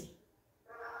easy?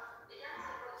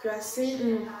 You are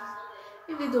saying,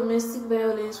 if the domestic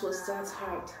violence was that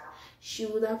hard, she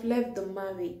would have left the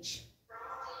marriage.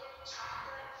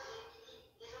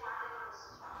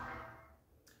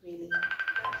 Really?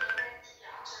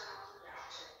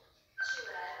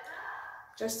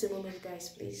 Just a moment, guys,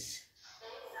 please.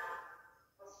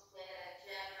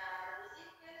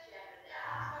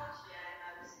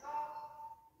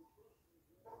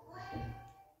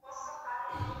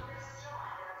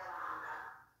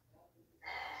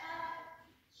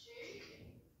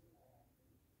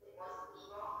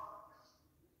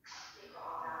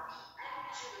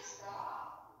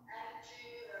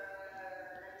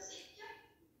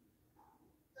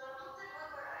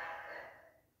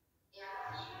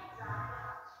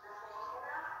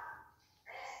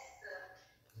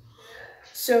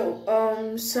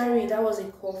 So, sorry, that was a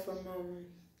call from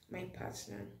my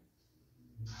partner.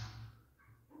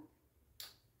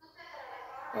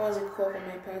 That was a call from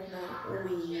my partner.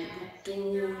 We do,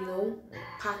 you know,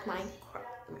 pack my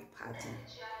party.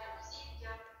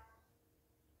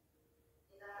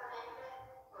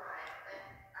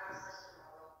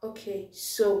 Okay,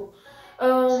 so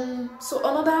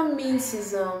another means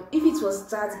is if it was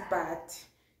that bad,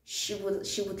 she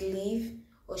would leave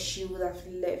or she would have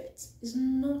left. It's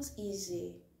not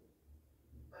easy.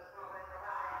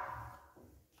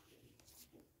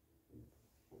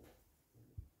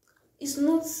 It's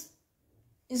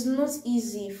not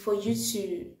easy for you to,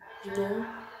 you know,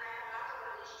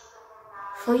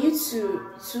 for you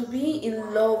to be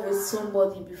in love with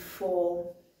somebody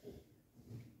before,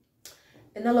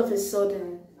 and all of a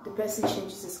sudden the person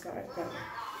changes his character.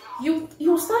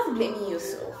 You'll start blaming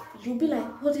yourself. You'll be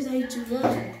like, what did I do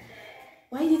wrong?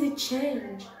 Why did it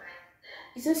change?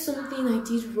 Is there something I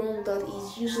did wrong that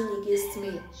is using against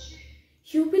me?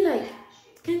 You'll be like,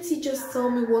 can't he just tell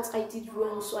me what I did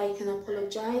wrong so I can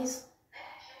apologize?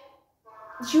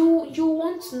 You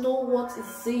want to know what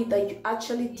is it that you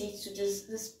actually did to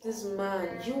this man.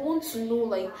 You want to know,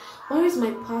 like, where is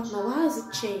my partner? Why has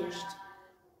it changed?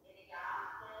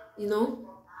 You know?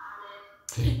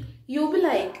 You'll be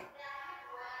like,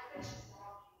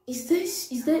 is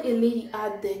there a lady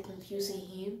out there confusing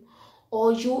him?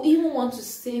 Or you even want to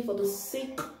stay for the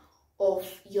sake of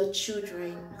your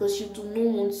children, because you do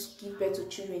not want to give birth to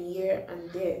children here and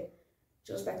there,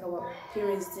 just like our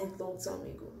parents did long time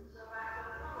ago.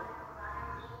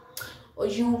 Or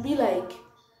you will be like,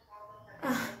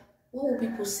 what will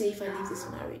people say if I leave this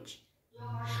marriage?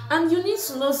 And you need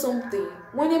to know something.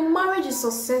 When a marriage is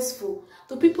successful,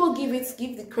 do people give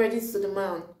the credits to the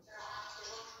man?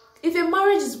 If a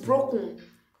marriage is broken,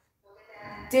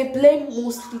 they blame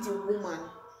mostly the woman.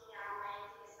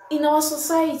 In our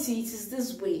society, it is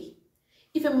this way.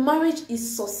 If a marriage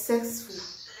is successful,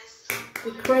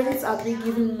 the credits are being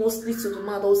given mostly to the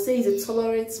man. They'll say he's a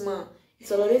tolerant man. He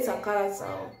tolerates her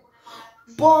character.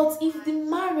 But if the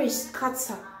marriage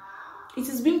scatters, it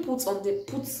is being put on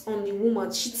the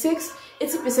woman. She takes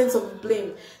 80% of the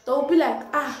blame. They'll be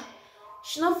like,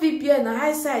 she not fit bear na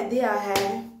high side there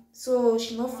her. So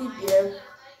she not fit bear.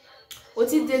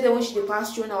 What it did when she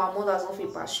passed through and our mothers not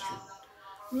fit pass through.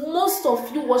 Most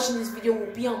of you watching this video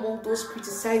will be among those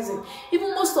criticizing.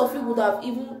 Even most of you would have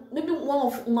maybe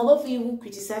one of you even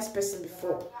criticized person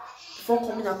before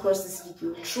coming across this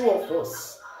video. True of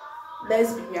us.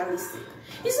 Let's be realistic.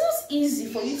 It's not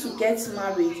easy for you to get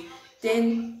married,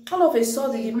 then all of a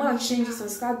sudden the man changes and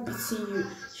starts beating you.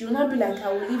 You will not be like,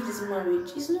 I will leave this marriage.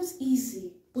 It's not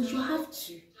easy, but you have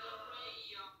to.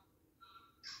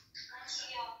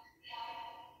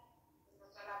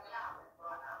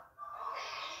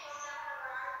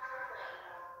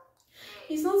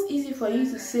 It's not easy for you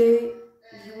to say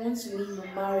you want to leave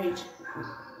a marriage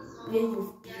where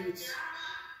you've built,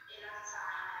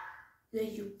 where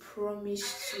you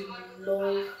promise to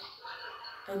love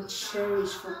and cherish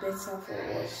for better, for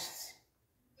worse.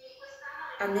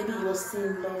 And maybe you're still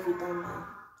in love with that man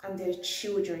and their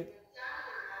children.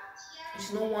 You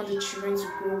do not want the children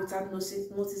to grow without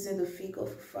noticing the figure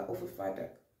of a father.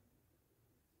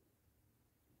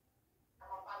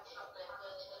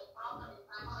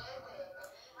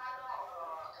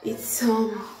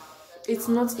 It's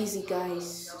not easy,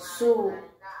 guys. So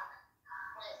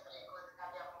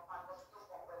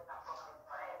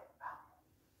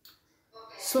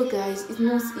guys, it's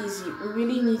not easy. We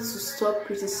really need to stop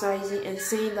criticizing and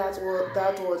saying that word.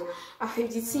 I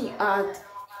have the thing hard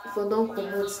if I don't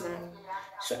promote now.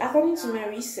 So according to my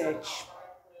research,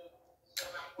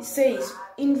 it says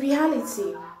in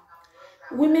reality,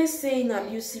 women stay in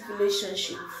abusive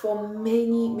relationship for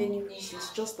many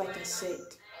reasons, just like I said.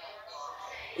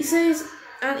 It says,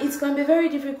 and it can be very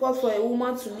difficult for a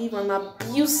woman to leave an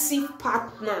abusive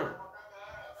partner,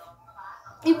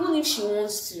 even if she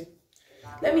wants to.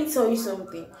 Let me tell you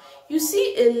something. You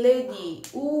see a lady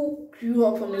who grew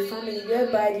up from a family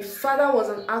whereby the father was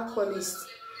an alcoholic,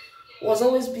 was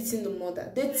always beating the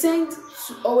mother. They tend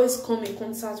to always come in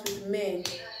contact with men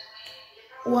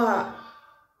who are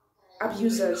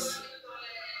abusers.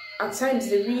 At times,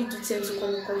 they really do tend to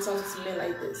come in contact with men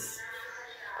like this.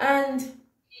 And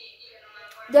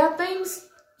there are times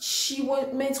she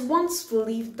might want to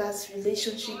leave that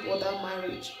relationship or that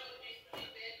marriage.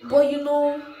 But you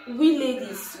know, we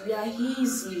ladies, we are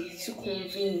easy to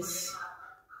convince.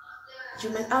 You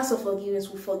might ask for forgiveness,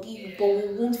 we'll forgive you, but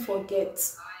we won't forget.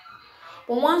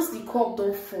 But once the cup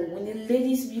don't fall, when the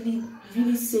ladies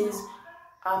really says,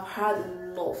 I've had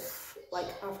enough, like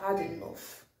I've had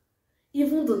enough,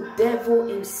 even the devil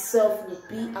himself will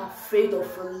be afraid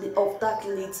of that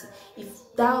lady. If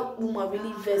that woman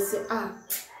really vex say,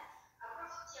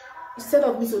 instead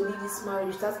of me to leave this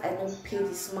marriage, that I don't pay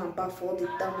this man back for all the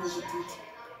damage he did.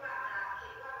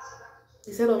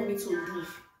 Instead of me to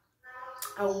leave,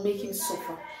 I will make him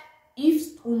suffer.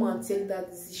 If woman take that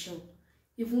decision,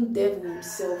 even devil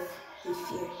himself, they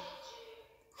fear.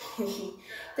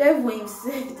 Devil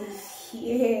himself, they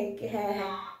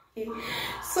fear.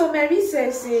 So my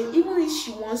research said, even if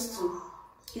she wants to,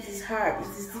 it is hard, it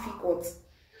is difficult.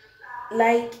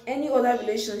 Like any other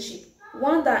relationship,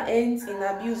 one that ends in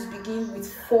abuse begins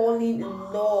with falling in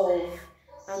love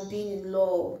and being in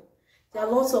love. There are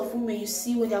lots of women you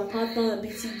see when their partner are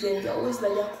beating them, they're always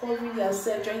like they're covering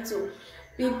themselves, trying to,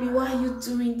 baby, why are you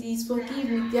doing this? Forgive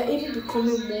me. They're even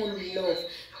becoming more in love.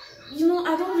 You know,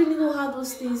 I don't really know how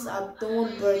those things are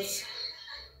done, but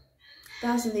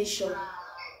that's nature.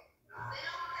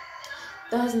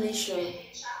 That's nature.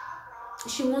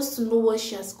 She wants to know what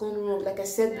she has gone wrong. Like I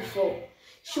said before,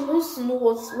 she wants to know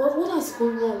what has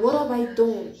gone wrong. What have I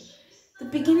done? The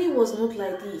beginning was not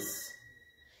like this.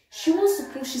 She wants to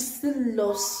prove she still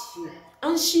loves you,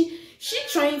 and she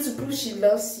trying to prove she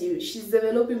loves you. She's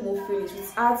developing more feelings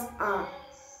without her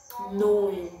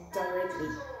knowing directly.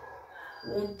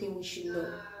 One thing we should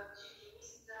know,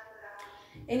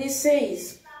 and it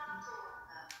says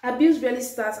abuse rarely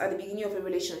starts at the beginning of a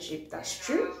relationship. That's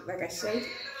true, like I said,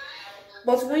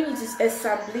 but when it is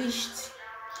established,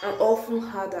 and often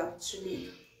harder to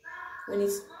leave. When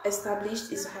it's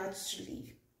established, it's hard to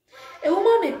leave. A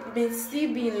woman may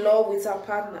still be in love with her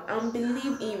partner and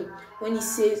believe him when he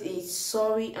says he's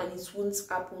sorry and it won't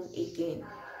happen again.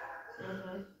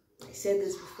 I said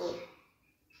this before.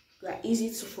 We are easy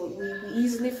to forgive. We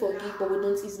easily forgive, but we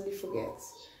don't easily forget.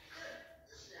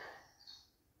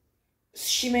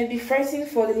 She may be fighting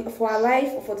for her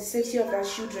life or for the safety of her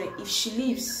children if she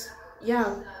leaves.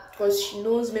 Yeah, because she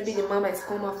knows maybe the man might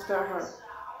come after her.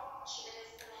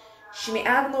 She may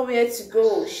have nowhere to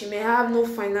go. She may have no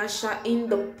financial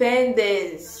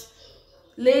independence.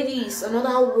 Ladies,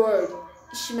 another word.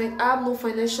 She might have no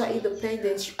financial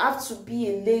independence. You have to be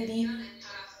a lady.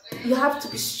 You have to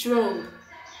be strong.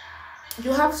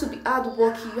 You have to be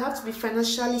hardworking. You have to be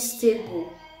financially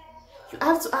stable. You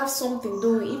have to have something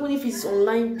doing, even if it's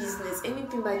online business,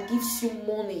 anything that gives you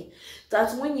money.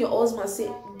 That when your husband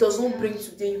does not bring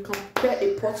today, you can prepare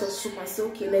a pot of soup and say,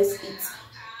 okay, let's eat.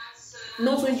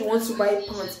 Not when you want to buy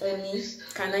pants only,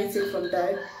 can I take from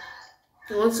that?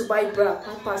 You want to buy bra,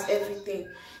 pampers, everything.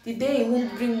 The day he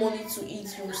won't bring money to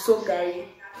eat, you will sow Gary.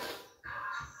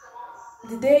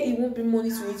 The day he won't bring money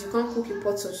to eat, you can't cook a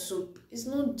pot of soup. It's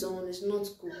not done, it's not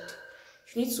good.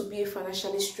 You need to be a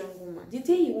financially strong woman. The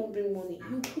day he won't bring money,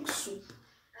 you cook soup.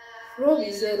 Rub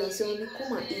his head and say, "Only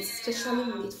come and eat, specially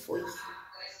made for you."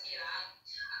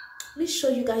 Make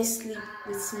sure you guys sleep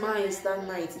with smiles that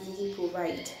night if he will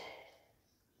provide.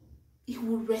 He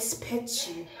will respect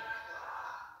you.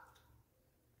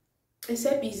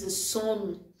 Except he's the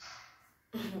son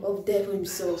of devil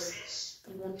himself,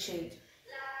 he won't change.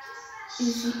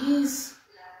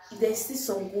 If there's still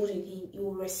some good in him, he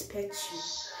will respect you.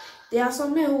 There are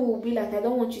some men who will be like, I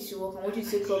don't want you to work, I want you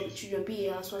to take care of the children, be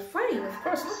a housewife. Fine, of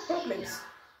course, no problems.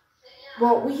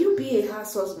 But will you be a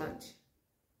house husband?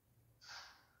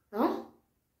 Huh?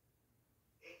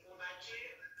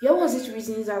 Here was it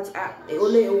reasons that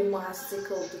only a woman has to take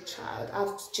care of the child,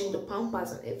 have to change the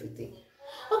pampers and everything.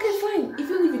 Okay, fine.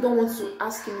 Even if you don't want to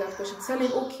ask him that question, tell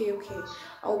him, okay,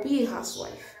 I'll be a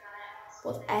housewife,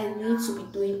 but I need to be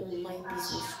doing online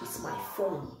business with my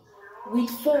phone. With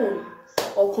phone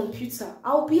or computer,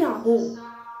 I'll be at home.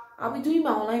 I'll be doing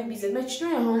my online business. My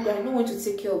children are hungry. I know when to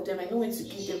take care of them. I know when to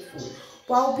give them food.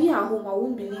 But I'll be at home. I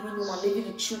won't be leaving home and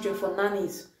leaving the children for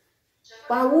nannies.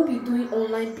 But I won't be doing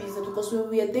online business because when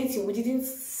we were dating, we didn't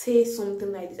say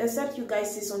something like this. Except you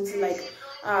guys say something like,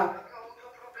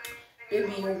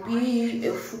 baby, you'll be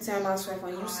a full-time housewife,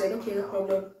 and you said, okay, no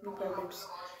problem, no problems.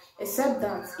 Except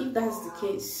that, if that's the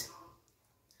case.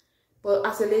 But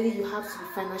as a lady, you have to be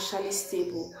financially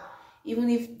stable. Even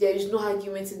if there is no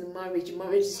argument in the marriage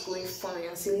is going fine.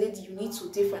 As a lady, you need to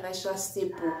be financially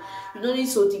stable. You don't need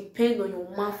to depend on your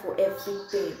man for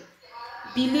everything.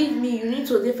 Believe me, you need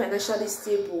to be financially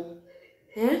stable.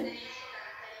 You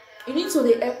need to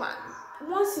be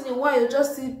once in a while, you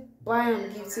just buy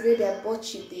and give. Say, baby, I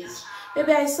bought you this.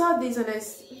 Maybe I saw this and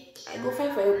I go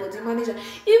find for your body manager.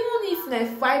 Even if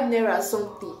like 5 naira or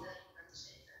something.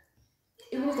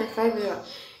 Even if like 5 naira.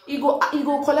 He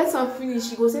go collect and finish.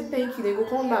 He go say thank you. They go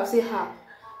come back say ha.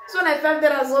 So like 5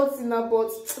 naira something now, but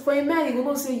for a man, he go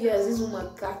not say yes, this woman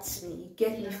got me. He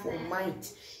get me for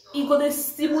mind. He go to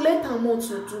stimulate her more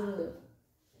to do more.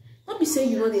 Not be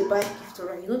saying you know they buy gift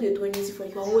or you know they do anything for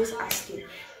you. You're always asking.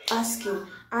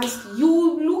 You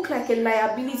will look like a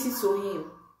liability to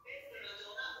him.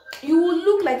 You will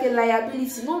look like a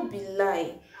liability, not be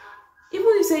lie. Even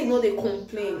if you say you know they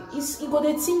complain, he go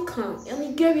they think calm, and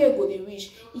he get where go they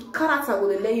reach. His character go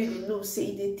they let you know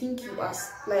say they think you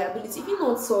as liability. If he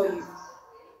not saw you,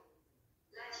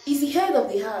 he's the head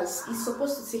of the house. He's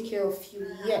supposed to take care of you,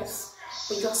 yes,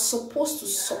 but you are supposed to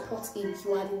support him.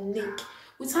 You are the neck.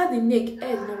 Without the neck,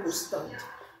 head no go stand.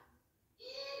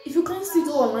 If you can't still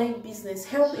do online business,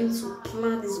 help him to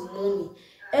plan his money.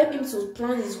 Help him to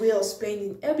plan his way of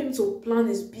spending. Help him to plan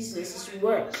his business, his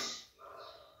work.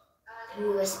 He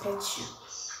will respect you.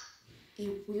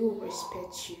 He will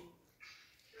respect you.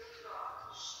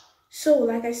 So,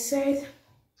 like I said,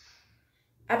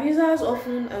 abusers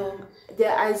often they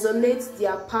isolate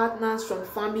their partners from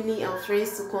family and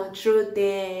friends to control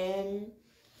them.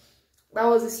 That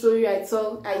was the story I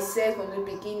said from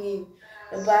the beginning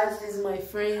about this my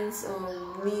friend's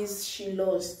niece she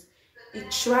lost. He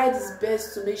tried his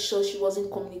best to make sure she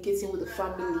wasn't communicating with the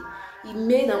family. He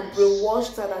made and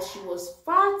brainwashed her that she was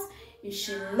fat. If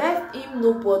she left him,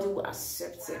 nobody would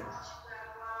accept him.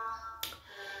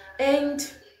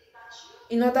 And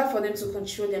in order for them to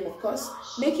control them, of course,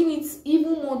 making it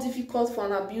even more difficult for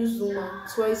an abused woman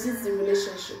to exit the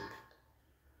relationship.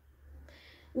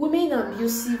 Women in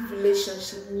abusive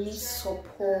relationships need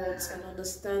support and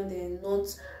understanding, not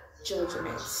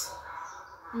judgment.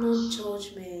 Not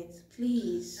judgment.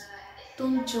 Please,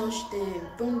 don't judge them.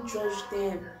 Don't judge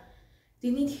them. They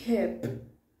need help.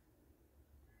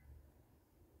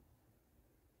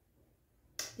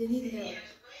 They need help.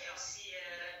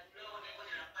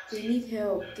 They need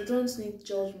help. They don't need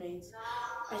judgment.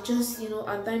 I just,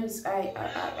 at times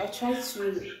I try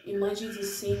to imagine the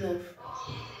scene of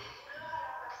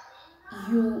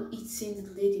you eating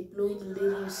the lady, blowing the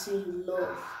lady you say you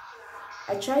love.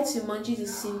 I try to imagine the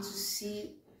scene to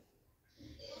see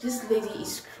this lady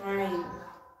is crying.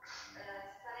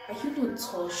 Are you not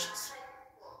touched?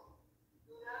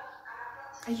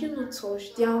 Are you not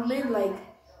touched? There are men like,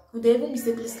 would they even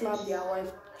mistakenly slap their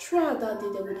wife? Throughout that day,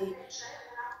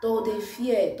 they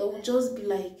fear. They will just be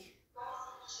like,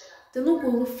 they're not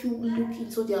going to look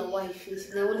into their wife's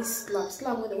face. They only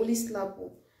slap when they only slap.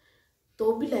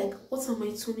 They'll be like, what am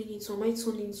I turning into? Am I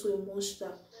turning into a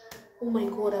monster? Oh my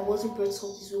God, I wasn't brought up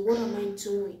this way. What am I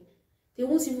doing? They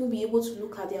won't even be able to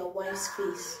look at their wife's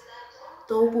face.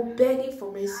 They'll be begging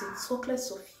for mercy, talk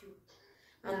less of you.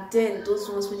 And then those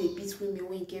ones when they beat women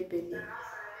when you get belly.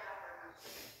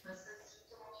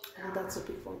 Another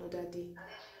topic for another day.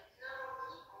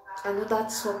 Another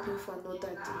topic for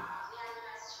another day.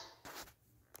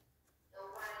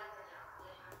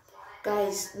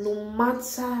 Guys, no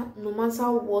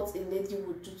matter what a lady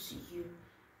will do to you,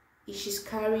 if she's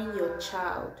carrying your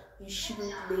child, you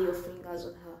shouldn't lay your fingers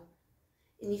on her.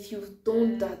 And if you've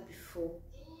done that before,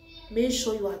 make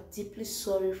sure you are deeply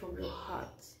sorry from your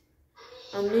heart.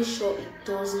 And make sure it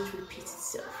doesn't repeat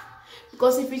itself.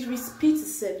 Because if it repeats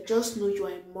itself, just know you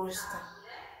are a monster.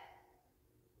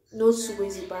 No two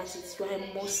ways about it. You are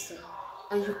a monster.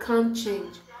 And you can't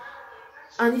change.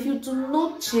 And if you do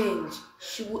not change,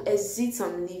 she will exit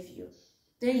and leave you.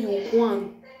 Then you will go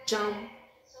and jam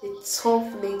the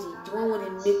tough lady, the one when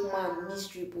they make man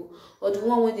miserable, or the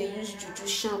one when they use juju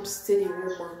sham steal a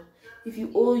woman. If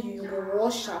you owe you will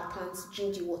wash her pants,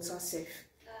 drink the water safe.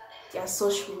 There are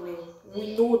such women.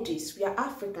 We know this. We are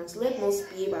Africans. Let us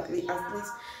behave at least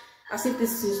as if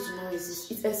these things do not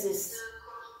exist. It exists.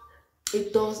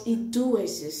 It does. It do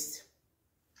exist.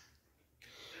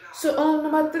 So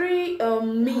number three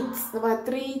myths, number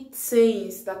three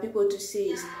sayings that people do say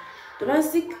is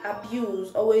domestic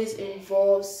abuse always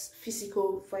involves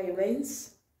physical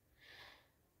violence.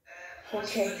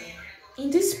 Okay. In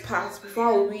this part, before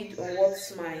I read on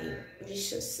what my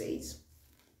research says,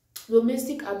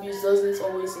 domestic abuse doesn't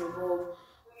always involve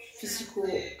physical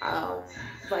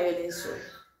violence. So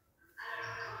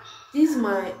this is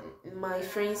my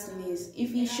friend's niece.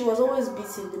 If she was always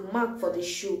beaten, the mark for the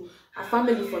shoe, her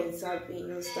family for intervene, you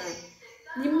understand?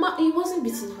 He wasn't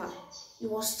beating her. He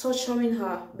was torturing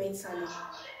her mentally.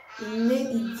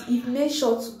 He made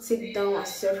sure to take down her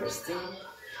self-esteem.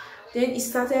 Then he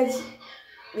started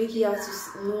making her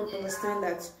to understand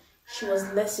that she was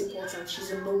less important.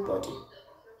 She's a nobody.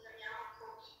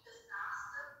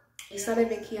 He started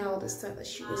making her understand that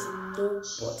she was a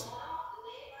nobody.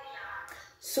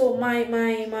 So my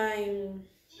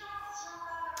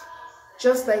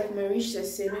just like my research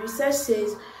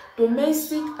says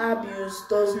domestic abuse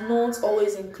does not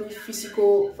always include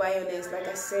physical violence. Like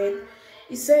I said,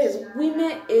 it says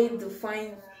women aid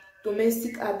define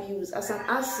domestic abuse as an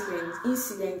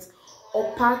incident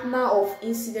or partner of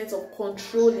incident of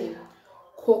controlling,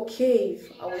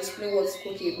 concave. I will explain what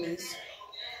concave means.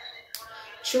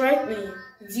 Threatening,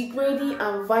 degrading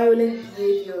and violent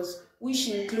behaviors, which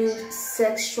include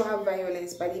sexual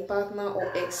violence by the partner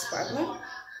or ex-partner.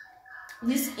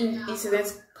 These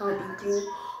incidents can include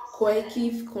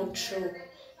coercive control.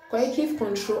 Coercive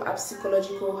control are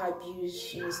psychological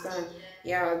abuse, you understand?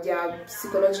 Yeah, they are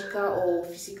psychological or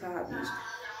physical abuse.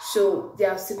 So they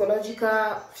are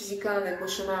psychological, physical and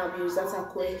emotional abuse that are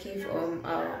coercive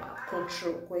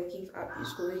control, coercive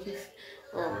abuse, coercive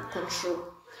control.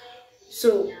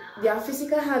 So there are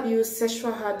physical abuse,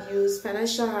 sexual abuse,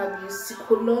 financial abuse,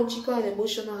 psychological and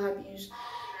emotional abuse,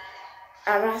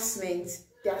 harassment.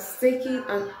 They are taking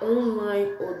an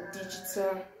online or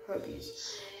digital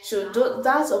abuse. So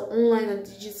that of online and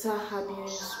digital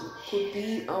abuse could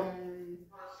be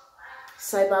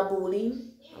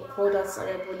cyberbullying, I'll call that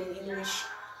cyberbullying, in which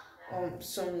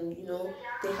some,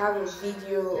 they have a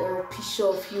video or a picture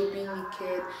of you being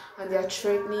naked, and they are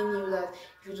threatening you that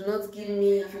if you do not give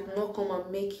me, if you do not come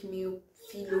and make me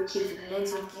feel okay, if you do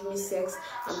not give me sex,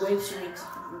 I'm going to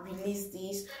release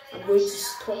this, I'm going to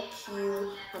stalk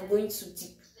you, I'm going to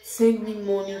send me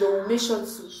money. They will make sure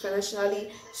to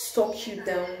financially stalk you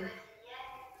down.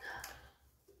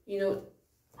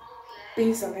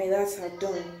 Things like that are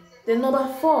done. Then number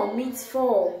 4, myth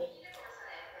 4.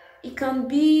 He can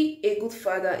be a good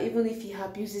father even if he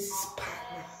abuses his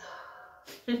partner.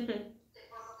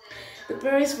 The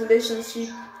parents' relationship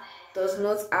does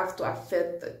not have to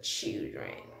affect the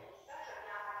children.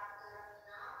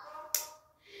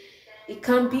 He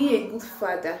can be a good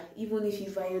father even if he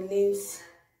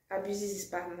abuses his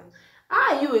partner.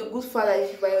 How are you a good father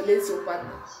if you violate your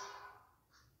partner?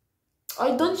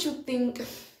 Or don't you think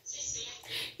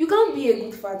you can't be a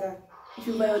good father if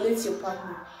you violate your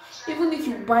partner? Even if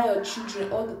you buy your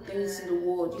children all the things in the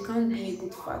world, you can't be a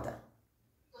good father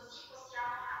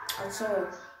at all.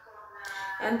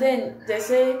 And then they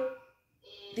say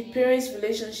the parents'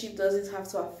 relationship doesn't have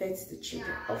to affect the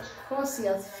children. Of course it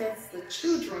affects the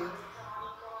children.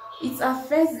 It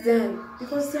affects them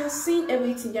because they are seeing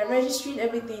everything, they are registering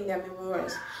everything in their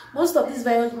memories. Most of these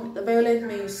violent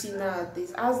men you see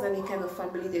nowadays, ask them the kind of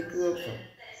family they grew up from.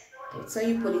 They'll tell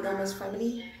you polygamous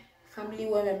family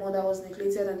where my mother was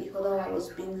neglected and the other one was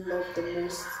being loved the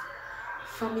most.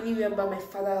 Family whereby my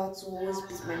father had to always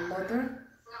beat my mother.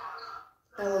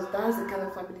 That's the kind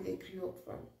of family they grew up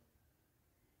from.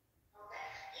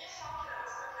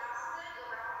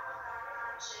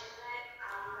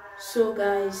 So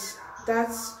guys,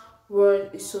 that word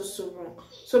is so wrong.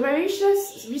 So my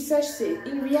research said,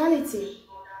 in reality,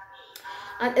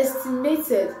 an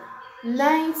estimated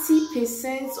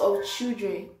 90% of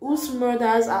children whose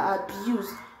mothers are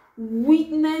abused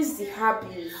witness the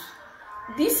abuse.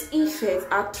 These effects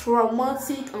are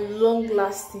traumatic and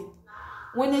long-lasting.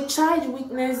 When a child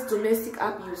witnesses domestic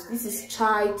abuse, this is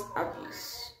child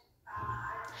abuse.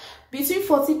 Between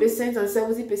 40% and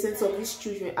 70% of these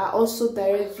children are also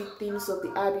direct victims of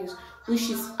the abuse, which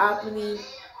is happening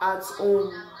at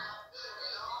home.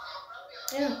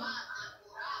 Yeah.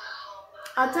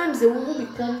 At times, they will even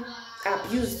become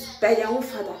abused by their own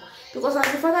father. Because as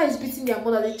the father is beating their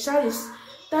mother, the child is,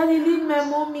 "Daddy, leave my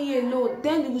mommy alone."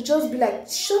 Then it will just be like,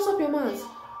 "Shut up your mouth."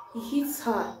 He hits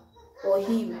her or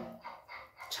him.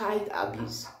 Child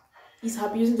abuse. He's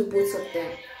abusing the both of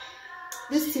them.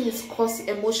 This thing is causing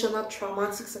emotional,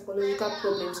 traumatic, psychological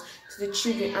problems to the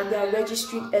children, and they are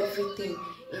registering everything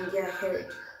in their head.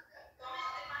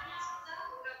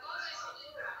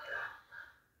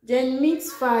 Then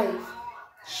myth 5.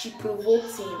 She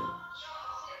provoked him.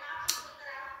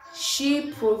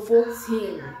 She provoked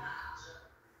him.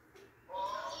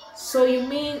 So you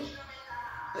mean,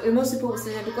 most people will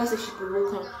say that because she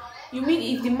provoked him. You mean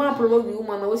if the man provoked the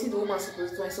woman, what is the woman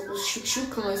supposed to do? I suppose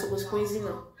shoot her, I suppose poison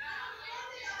her.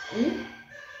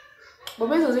 But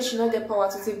based on that, she not get power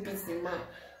to take beat the man.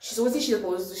 She's what she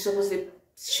supposed to do. She's supposed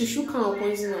to shoot her or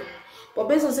poison her. But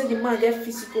based on that, the man get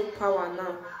physical power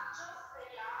now.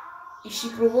 If she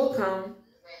provoke him,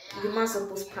 the man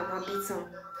supposed to come and beat him.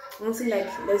 Nothing like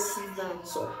let's sit down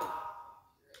talk.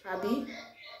 Abby.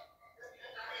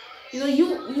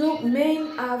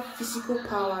 Men have physical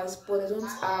powers, but they don't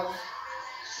have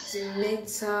the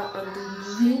mental and the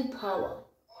real power.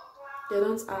 They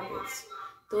don't have it.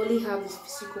 They only have these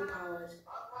physical powers.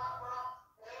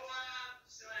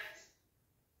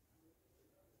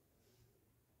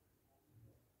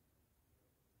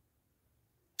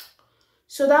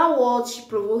 So that word "she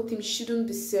provoked him" shouldn't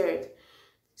be said.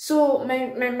 So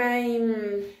my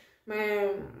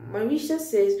research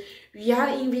says,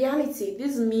 in reality,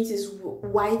 this myth is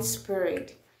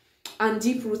widespread and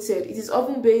deep-rooted. It is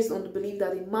often based on the belief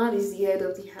that a man is the head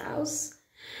of the house,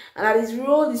 and that his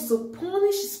role is to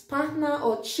punish his partner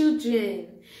or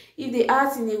children if they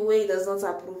act in a way he does not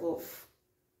approve of.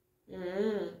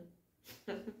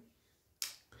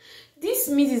 This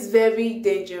myth is very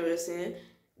dangerous,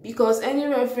 because any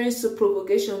reference to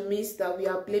provocation means that we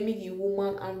are blaming the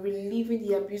woman and relieving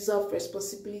the abuser of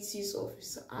responsibilities of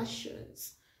his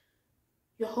actions.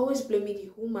 You are always blaming the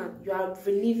woman. You are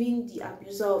relieving the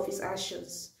abuser of his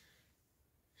actions.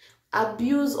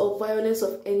 Abuse or violence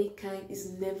of any kind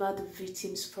is never the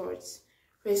victim's fault.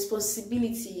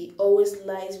 Responsibility always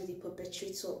lies with the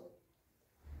perpetrator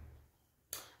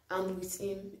and with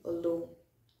him alone.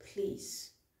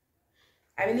 Please.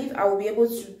 I believe I will be able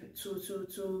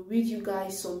to read you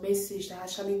guys some message that I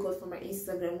actually got from my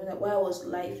Instagram while I was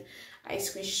live. I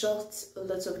screenshot a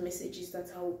lot of messages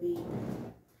that I will be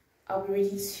I'll be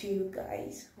reading to you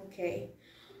guys. Okay.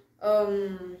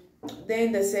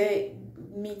 Then they say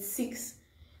myth 6.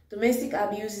 Domestic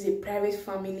abuse is a private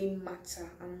family matter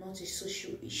and not a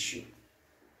social issue.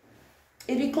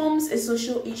 It becomes a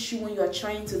social issue when you are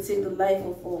trying to take the life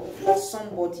of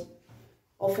somebody,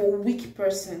 of a weak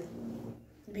person.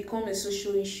 It becomes a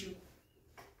social issue.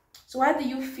 So why do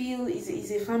you feel is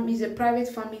a private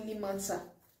family matter?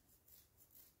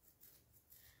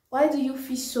 Why do you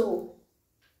feel so?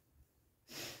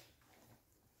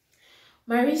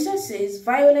 My research says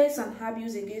violence and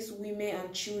abuse against women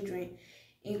and children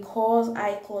incurs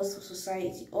high cost for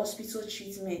society, hospital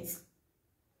treatment,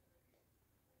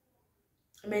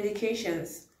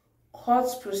 medications, court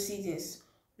proceedings,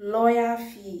 lawyer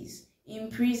fees,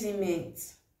 imprisonment,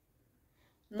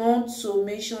 not to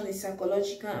mention the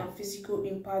psychological and physical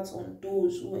impact on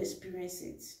those who experience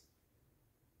it.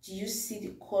 Do you see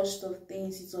the cost of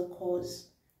things it occurs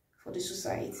for the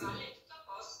society?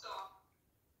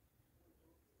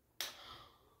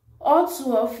 All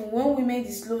too often, when women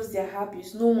disclose their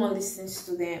abuse, no one listens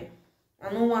to them,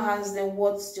 and no one asks them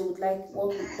what they would like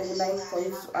for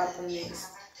it to happen next.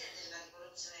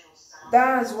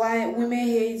 That's why Women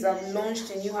Hate have launched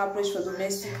a new approach for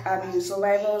domestic abuse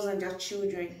survivors and their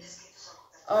children.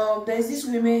 There's this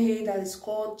Women Hate that is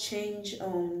called Change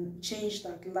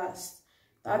That Lasts.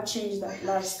 That Change That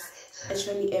Lasts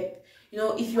actually help. You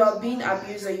know, if you are being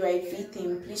abused or you are a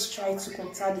victim, please try to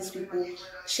contact these people.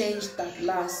 Change That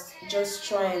Lasts. Just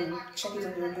try and check it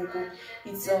on your Google.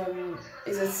 It's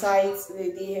a site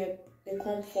they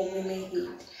come for Women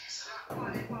Hate.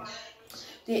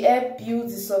 They help build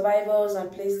the survivors and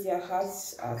place their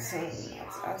hearts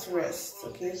at rest.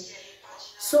 Okay.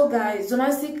 So guys,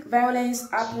 domestic violence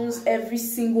happens every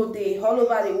single day all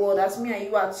over the world. As me and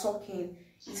you are talking,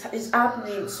 it's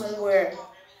happening somewhere.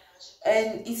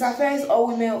 And it affects all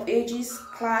women of ages,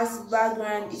 class,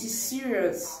 background. It is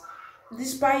serious.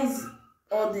 Despite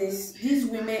all this, these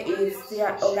women they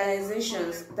are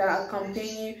organizations that are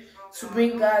campaigning to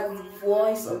bring out the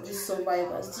voice of these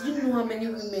survivors. Do you know how many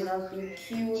women have been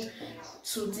killed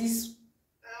to this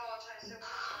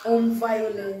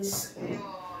violence?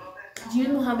 Do you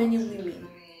know how many women?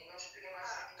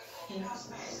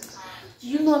 Do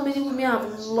you know how many women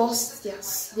have lost their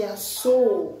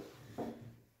soul?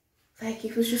 Like,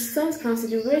 if you should start counting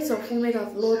the rates of women that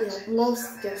have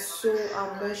lost their soul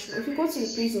and emotion. If you go to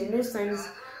the prison, most times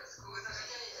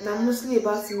they're mostly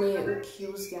about men who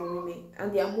kills their women,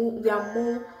 and there are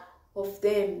more of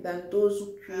them than those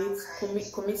who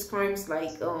commit crimes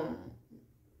like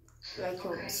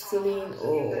stealing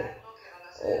or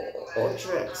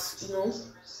drugs. You know,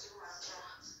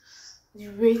 the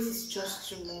rate is just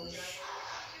too much.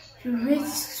 The rate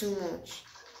is too much.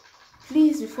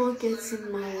 Please, before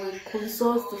getting married,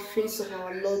 consult the face of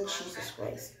our Lord Jesus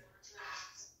Christ.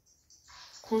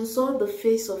 Consult the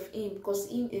face of Him, because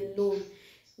Him alone,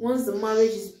 once the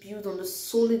marriage is built on the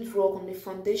solid rock, on the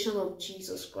foundation of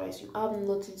Jesus Christ, you have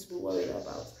nothing to be worried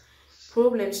about.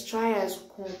 Problems, trials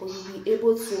will come, but you'll be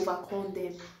able to overcome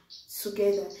them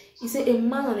together. He said, a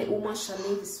man and a woman shall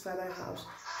leave his father's house.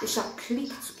 They shall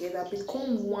click together,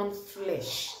 become one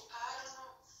flesh.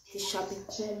 They shall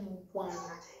become one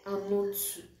and not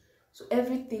two. So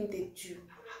everything they do,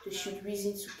 they should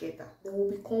reason together. They will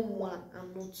become one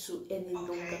and not two any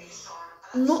longer.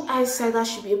 No outsider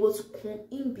should be able to come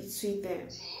in between them.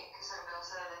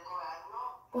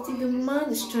 But if the man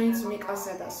is trying to make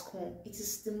outsiders come, it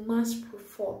is the man's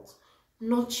fault,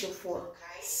 not your fault.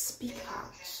 Speak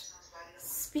out.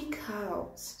 Speak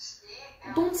out.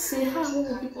 Don't say, what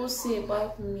will people say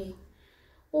about me?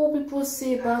 What will people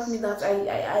say about me that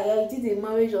I did a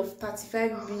marriage of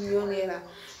 35 billion naira?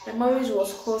 My marriage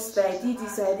was cost, I did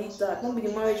this, I did that. Not be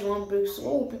the marriage one breaks. So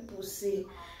what will people say?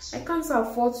 I can't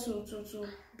afford to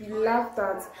be laughed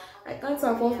at. I can't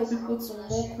afford for people to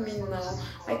mock me now.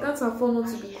 I can't afford not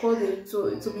to be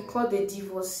called a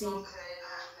divorcee.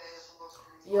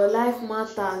 Your life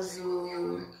matters,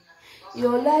 oh.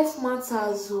 Your life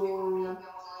matters, oh.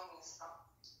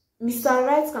 Mr.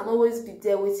 Right can always be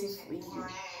there waiting for you.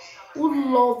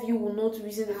 Who love you will not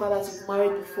reason the fact that you've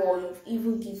married before, you've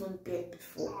even given birth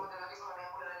before.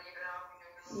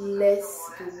 Let's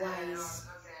be wise.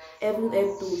 Heaven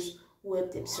help those who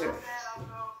help themselves.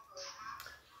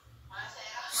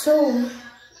 So,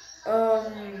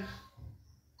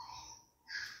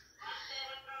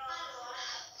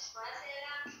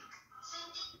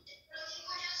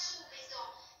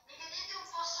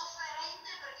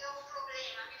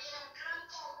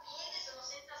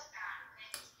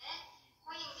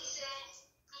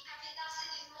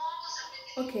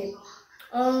 okay.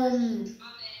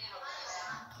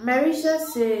 My research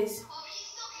says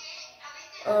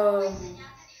um,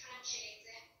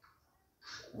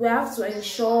 we have to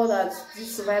ensure that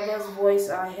these survivors' voice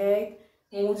are heard.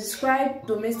 When we describe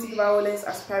domestic violence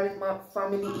as private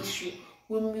family issue,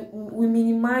 we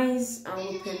minimize and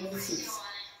we permit it.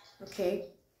 Okay,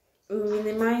 we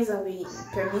minimize and we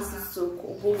permit it to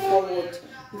go forward.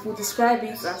 If we describe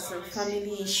it as a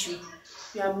family issue,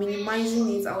 we are minimizing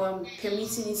it and we are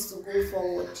permitting it to go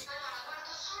forward.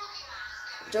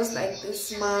 Just like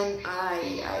this man,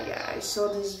 I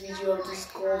saw this video of this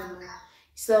governor.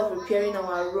 Instead of repairing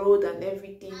our road and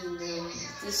everything in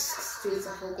this state,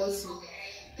 I forgot him.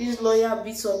 This lawyer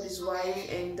beat up his wife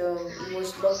and he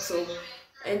was locked up.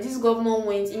 And this governor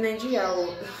went in Nigeria.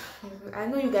 I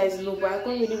know you guys know, but I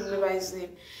can't really remember his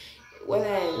name.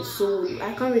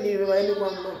 I can't really remember.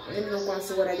 Let me not go and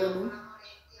say what I don't know.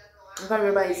 I can't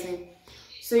remember his name.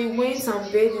 So he went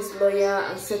and paid his lawyer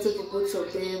and settled the both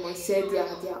of them and said they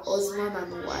are their husband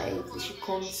and wife. They should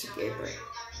come together.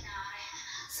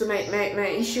 So my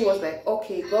issue was like,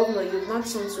 okay, governor, you've not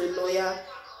turned to a lawyer,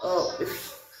 a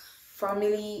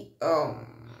family,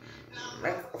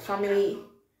 like a family.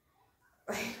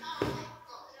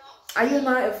 Are you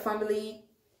not a family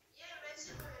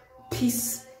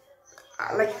peace?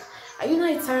 Like, are you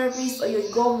not a therapist or your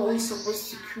governor who is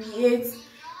supposed to create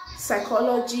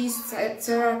psychologists,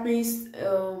 therapists,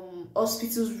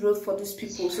 hospitals road for these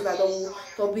people so that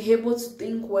they'll be able to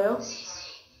think well?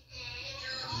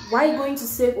 Why are you going to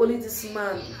save only this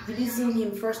man, releasing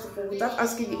him first of all without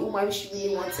asking the woman if she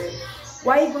really wanted?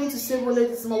 Why are you going to save only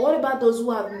this man? What about those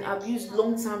who have been abused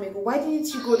long time ago? Why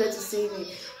didn't you go there to save him?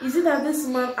 Is it that this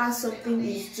man has something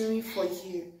he's doing for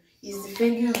you? He's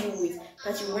defending you with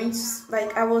that you went to,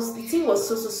 like, the thing was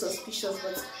so suspicious,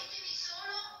 but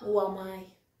who am I?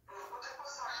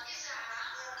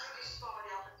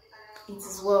 It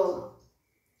is well.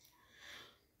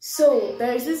 So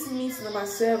there is this myth number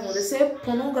 7. They say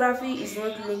pornography is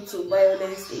not linked to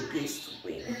violence against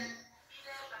women.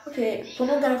 Okay,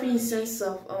 pornography in the sense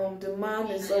of the man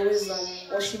is always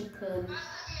watching porn,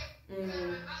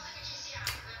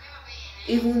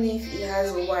 even if he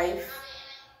has a wife.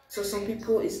 So some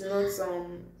people it's not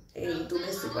a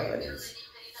domestic violence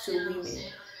to women.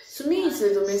 To me, it's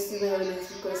a domestic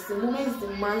violence because the moment the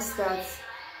man starts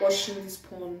watching this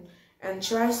porn and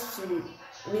tries to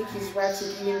make his wife to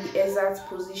give him the exact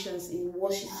positions he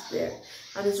watches there,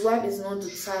 and his wife is not the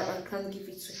type and can't give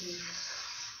it to him,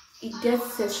 he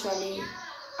gets sexually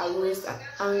aroused and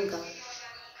anger.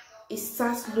 He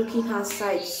starts looking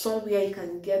outside somewhere he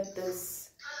can get this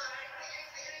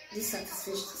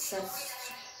satisfaction,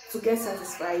 to get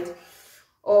satisfied,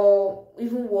 or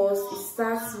even worse, he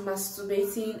starts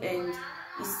masturbating and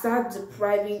he starts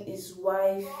depriving his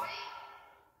wife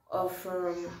of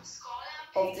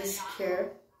this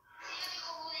care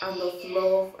and of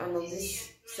love and of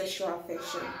this sexual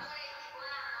affection.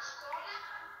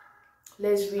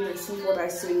 Let's read and see what I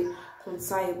say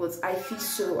concise, but I feel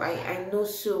so, I know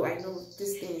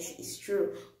this thing is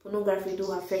true. Pornography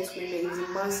do affect women if the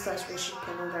man starts watching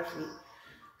pornography.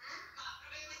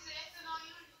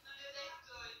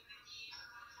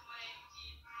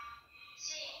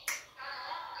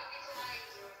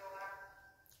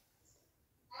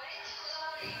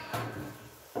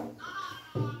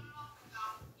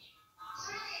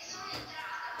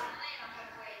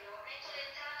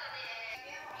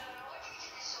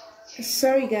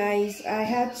 Sorry guys, I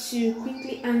had to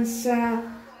quickly answer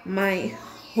my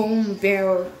home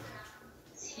bell.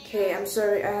 Okay, I'm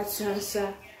sorry, I had to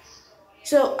answer.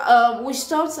 So we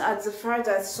stopped at the fact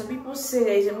that some people say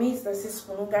there is a myth that says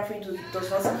pornography does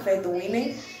not affect the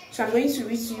women. So I'm going to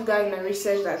read to you guys my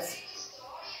research that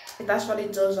it actually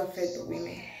does affect the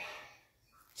women.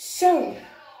 So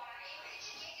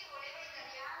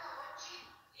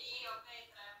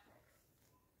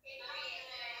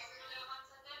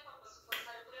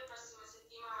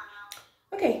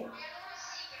okay,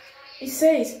 it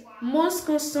says most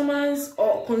consumers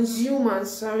of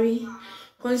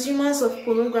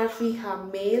pornography are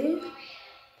male,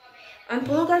 and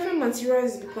pornography material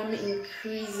is becoming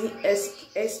increasingly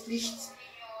explicit,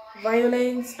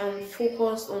 violent, and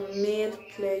focused on male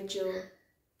pleasure.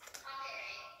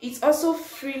 It's also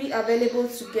freely available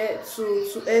to get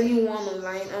to anyone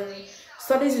online, and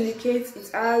studies indicate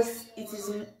it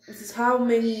is how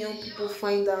many young people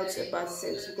find out about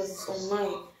sex because it's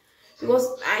online. Because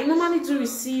I normally do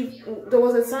receive, there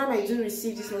was a time I do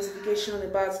receive this notification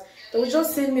about, they will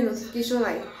just send me a notification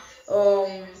like,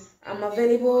 I'm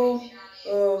available,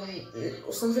 or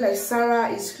something like Sarah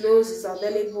is closed, is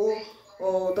available,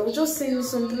 or they will just send me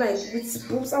something like with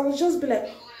boobs. I will just be like,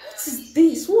 what is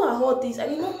this? Who are all these? I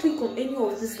did not click on any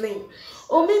of this link.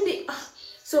 Or maybe,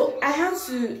 so I had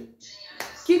to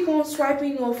keep on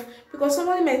swiping off, because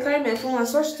somebody might carry my phone and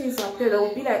such things appear that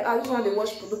will be like, I just want to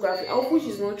watch pornography, which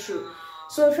is not true.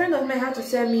 So a friend of mine had to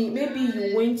tell me, maybe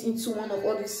you went into one of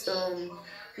all these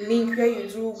link where you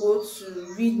do go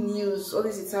to read news, all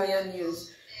these Italian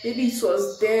news. Maybe it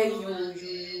was there you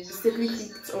mistakenly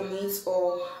clicked on it,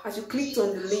 or as you clicked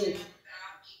on the link,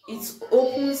 it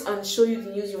opens and show you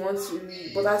the news you want to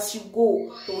read, but as you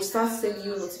go, they will start sending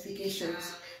you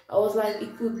notifications. I was like,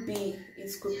 it could be.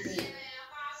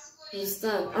 You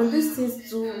understand? And these things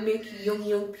do make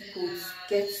young people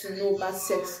get to know about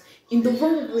sex in the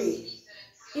wrong way.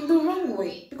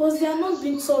 Because they are not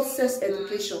being taught sex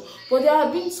education, but they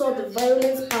are being taught the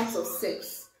violent parts of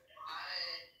sex.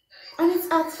 And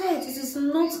it's at first, it is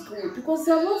not good, because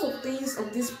there are lots of things on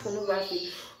this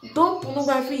pornography. Though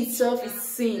pornography itself is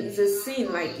sin, it's a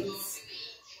sin, like it's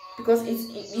because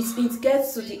it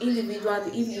gets to the individual,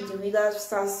 and if the individual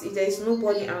starts, if there is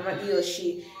nobody around, he or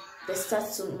she, they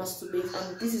start to masturbate,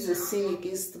 and this is a sin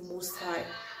against the Most High.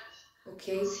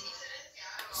 Okay,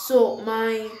 so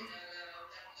my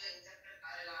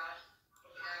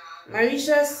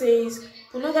research says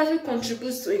pornography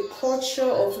contributes to a culture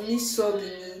of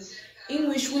misogyny, in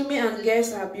which women and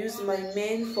girls are abused by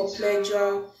men for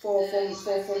pleasure, for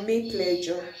male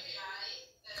pleasure.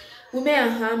 Women are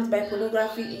harmed by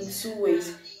pornography in two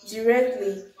ways: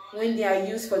 directly, when they are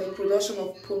used for the production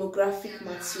of pornographic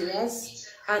materials,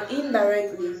 and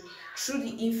indirectly, through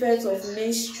the effect of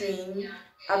mainstream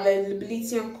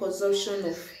availability and consumption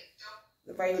of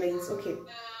violence. Okay,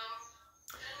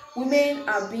 women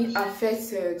are being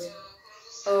affected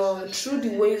through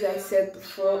the ways I said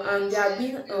before, and they are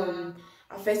being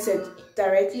affected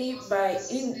directly by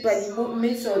the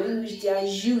method in which they are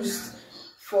used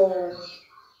for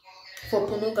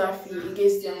pornography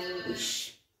against their own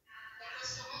wish.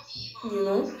 You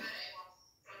know,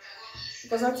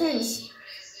 because at times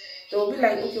they will be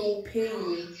like, okay, we'll pay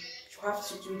you, you have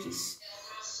to do this.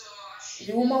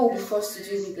 The woman will be forced to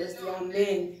do it because there are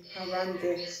men around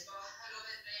there.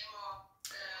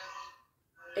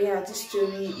 Yeah, this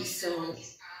story is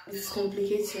it's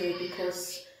complicated,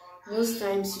 because most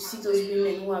times you see those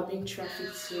women who are being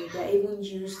trafficked here. They are even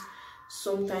used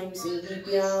sometimes in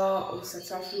Libya or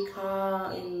South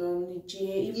Africa, in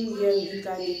Nigeria, even here in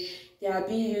Italy. They are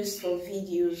being used for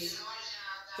videos.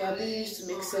 They are being used to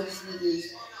make sex videos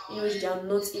in which they are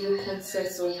not even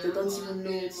conscious of. They don't even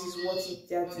know this is what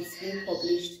that is being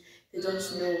published. They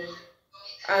don't know,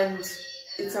 and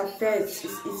it affects.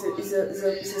 It's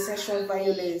a sexual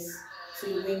violence to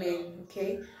the women.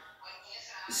 Okay,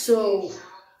 so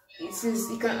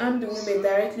it can harm the women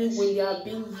directly when they are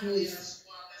being used.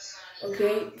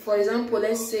 Okay, for example,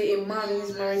 let's say a man who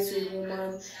is married to a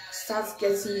woman starts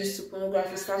getting used to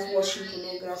pornography, starts watching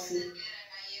pornography.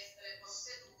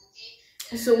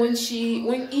 So when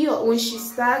he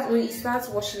starts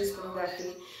watching this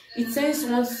pornography, it tends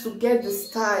wants to get the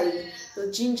style,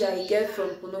 the ginger he gets from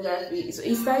pornography. So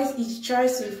he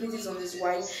tries to inflict it on his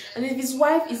wife, and if his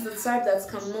wife is the type that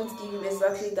cannot give him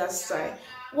exactly that style,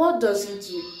 what does he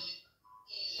do?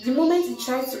 The moment he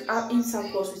tries to have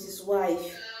intercourse with his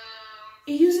wife,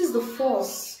 he uses the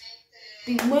force,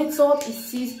 the method he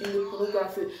sees in the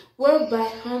pornography, whereby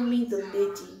harming the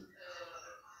lady,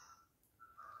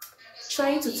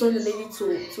 trying to turn the lady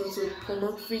to a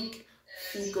pornographic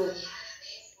figure.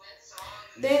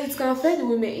 Then it can affect the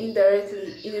women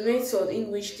indirectly in a method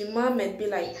in which the man might be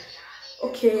like,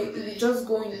 okay, we just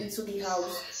go into the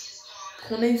house,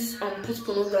 connect and put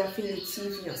pornography in the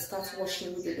TV and start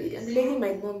watching with the lady, and the lady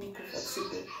might not be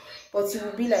comfortable, but he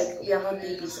will be like, we are not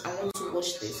babies, I want to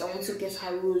watch this, I want to get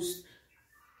her rose,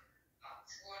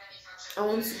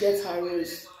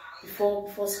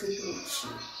 before sleeping with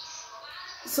you.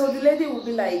 So the lady will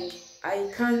be like,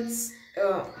 I can't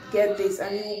get this,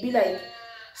 and he will be like,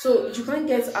 so you can't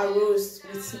get aroused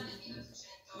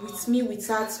with me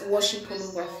without watching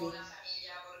pornography.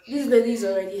 This lady is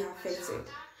already affected.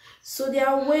 So there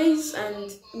are ways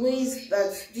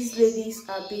that these ladies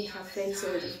are being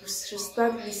affected. If we should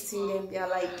start listing them, there are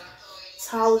like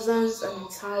thousands and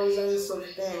thousands of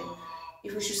them.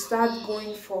 If we should start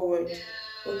going forward,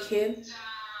 okay.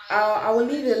 I will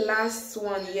leave the last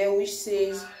one here, which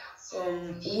says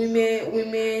women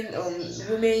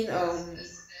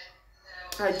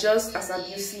are just as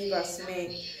abusive as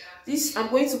men. I'm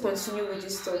going to continue with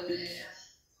this topic,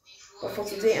 but for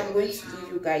today I'm going to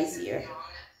leave you guys here.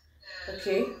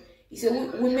 Okay, he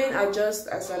said women are just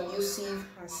as abusive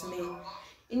as men.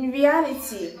 In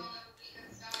reality,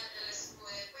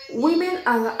 women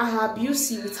are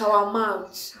abusive with our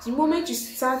mouth. The moment you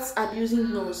start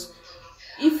abusing us,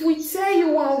 if we tell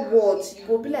you one word, you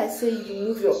go be like say you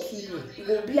move your kidney. You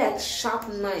go be like sharp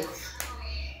knife.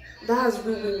 That's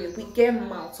we women. We get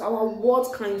mouth. Our words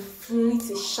can inflict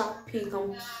a sharp pain,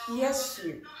 can pierce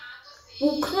you. We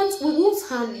won't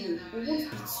harm you, we won't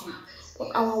beat you,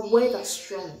 but our words are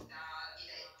strong.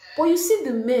 But you see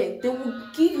the men, they will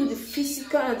give you the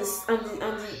physical and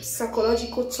the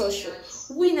psychological torture.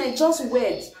 Women, just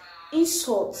words,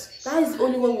 insults. That is the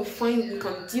only way we find we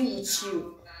can deal with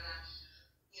you.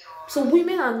 So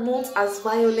women are not as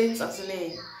violent as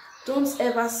men. Don't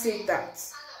ever say that.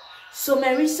 So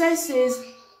my research says,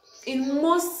 in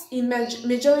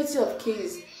majority of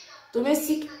cases,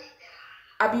 domestic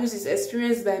abuse is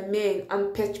experienced by men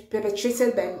and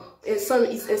perpetrated by is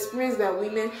experienced by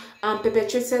women and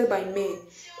perpetrated by men.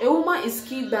 A woman is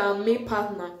killed by a male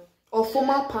partner or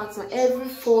former partner every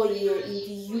 4 years in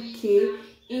the UK,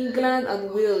 England,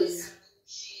 and Wales.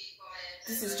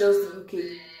 This is just the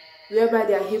UK, whereby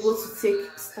they are able to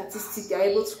take statistics, they are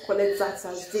able to collect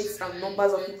data, dates, and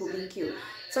numbers of people being killed.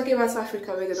 Talking about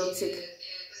Africa, where they don't take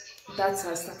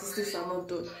data, statistics are not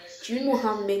done. Do you know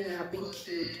how many have been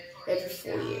killed every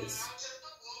 4 years?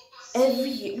 Every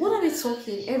year. What are they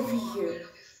talking? Every year.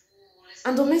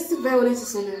 And domestic violence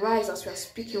is on the rise as we are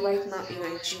speaking right now in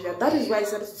Nigeria. That is why I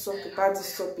decided to talk about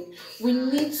this topic. We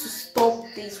need to stop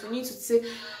this. We need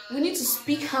to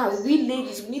speak out. We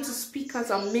ladies, we need to speak out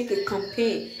and make a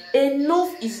campaign.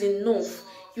 Enough is enough.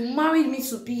 You married me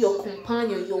to be your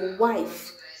companion, your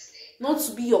wife, not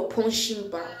to be your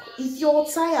punching bag. If you're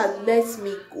tired, let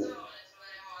me go.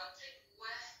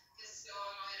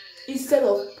 Instead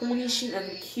of punishing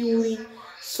and killing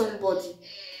somebody.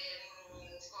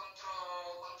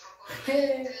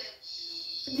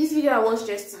 This video I watched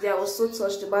yesterday, I was so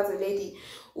touched about the lady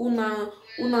who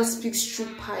now speaks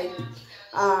through pipe.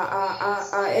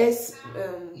 Her ex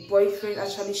boyfriend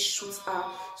actually shoots her,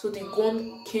 so the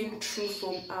gun came through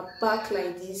from her back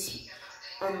like this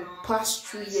and passed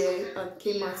through here and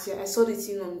came out here. I saw the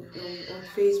thing on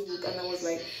Facebook and I was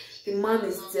like, the man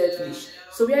is devilish.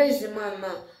 So where is the man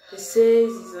now? They say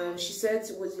she said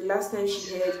it was the last time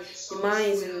she heard the man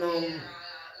is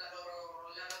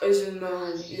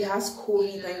he has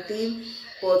COVID-19,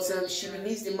 but she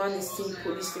believes the man is still in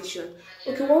police station.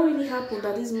 Okay, what really happened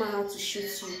that this man had to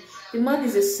shoot you? The man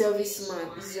is a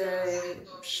serviceman. He's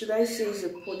should I say he's a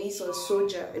police or a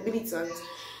soldier, a militant.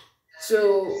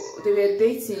 So they were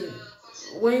dating.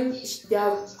 When they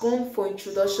have gone for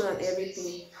introduction and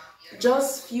everything,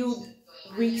 just few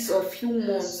weeks or few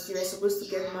months, they were supposed to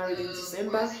get married in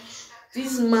December.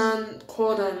 This man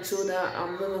called her and told her,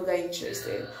 I'm no longer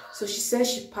interested. So she said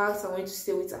she packed and went to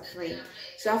stay with her friend.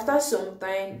 So after some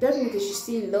time, definitely she's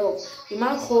still in love. The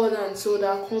man called her and told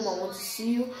her, come, I want to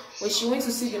see you. When she went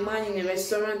to see the man in the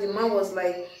restaurant, the man was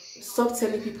like, stop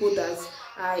telling people that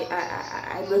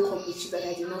I broke up with you, that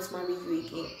I did not marry you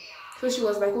again. So she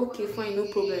was like, okay, fine, no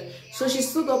problem. So she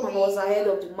stood up and was ahead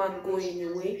of the man going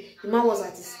away. The man was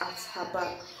at her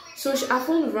back. So her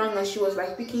phone rang and she was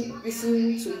like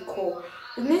listening to the call.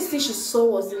 The next thing she saw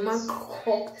was the man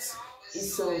cocked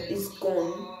his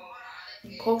gun.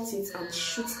 He cocked it and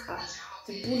shot her.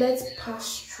 The bullet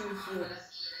passed through here.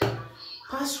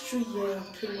 Passed through here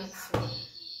and came at her.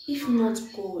 If not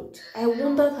God, I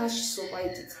wondered how she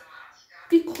survived it.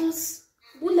 Because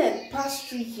bullet passed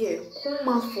through here, come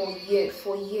out for here.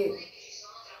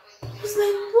 I was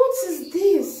like, what is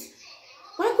this?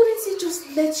 Why couldn't he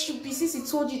just let you be since he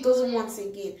told you he doesn't want it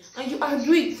again? And you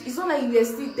agreed. It's not like you were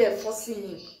still there forcing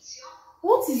him.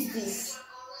 What is this?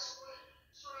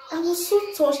 I was so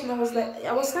touched and I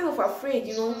was kind of afraid,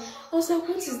 you know. I was like,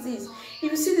 what is this?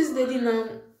 If you see this lady now,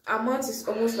 her mouth is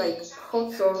almost like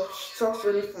cut off. She talks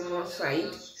only from one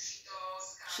side.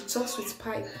 She talks with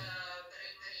pipe.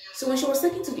 So when she was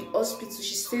taken to the hospital,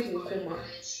 she stayed in coma.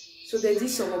 So they did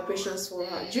some operations for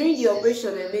her. During the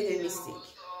operation, they made a mistake.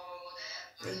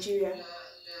 Nigeria,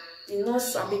 the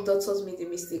nurse and the doctors made a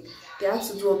mistake. They had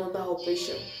to do another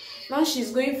operation. Now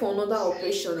she's going for another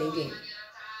operation again.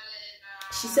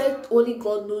 She said only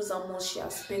God knows how much she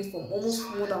has spent, for almost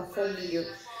more than 4 million.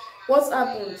 What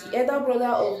happened? The elder brother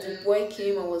of the boy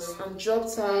came and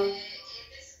dropped her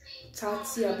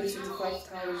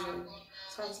 25,000.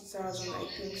 30,000, I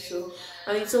think so.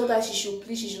 And he told her she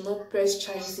should not press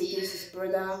charges against his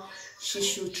brother. She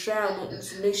should try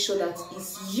to make sure that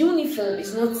his uniform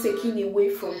is not taken away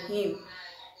from him.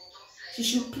 She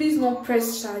should please not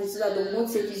press charges so that they will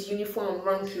not take his uniform and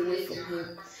rank away from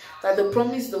him. That the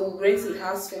promise the rent he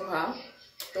has for her,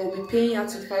 they will be paying her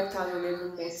 25,000 every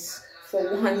month for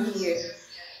 1 year.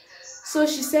 So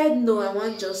she said, no, I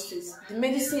want justice. The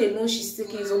medicine alone she's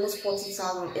taking is almost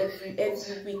 40,000 every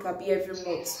week, every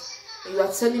month. And you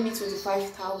are telling me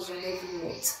 25,000 every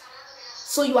month.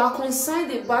 So you are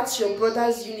concerned about your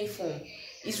brother's uniform,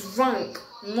 his rank,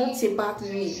 not about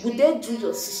me. Would they do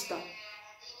your sister?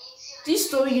 This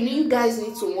story, you guys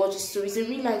need to watch the story. It's a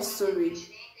real life story.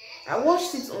 I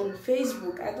watched it on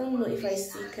Facebook. I don't know if I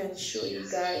still can show you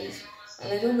guys,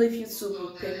 and I don't know if YouTube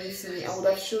will permit me. I would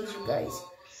have showed you guys.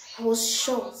 I was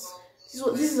shocked.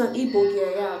 This is an Igbo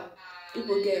girl, yeah.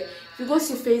 Igbo girl. If you go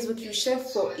to Facebook, you check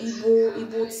for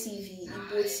Igbo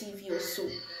TV or so.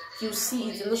 You see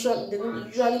it. They don't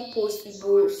usually post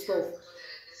Igbo stuff.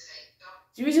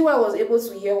 The reason why I was able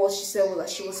to hear what she said was that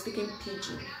she was speaking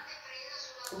Pidgin.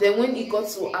 Then when it got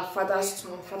to her father's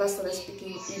turn, my father started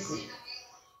speaking Igbo.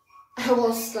 I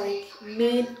was like,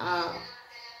 men are...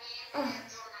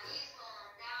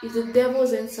 if the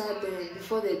devils enter them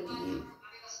before they believe,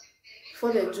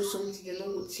 before they do something, they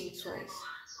don't go think twice.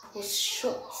 I was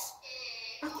shocked.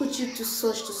 How could you do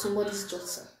such to somebody's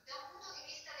daughter?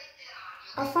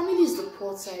 Our family is the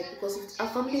poor type, because if our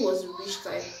family was the rich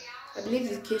type, I believe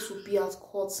the case would be at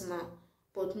court now.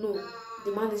 But no,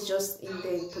 the man is just in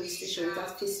there in police station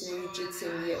without facing any jail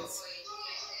term yet.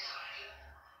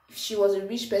 If she was a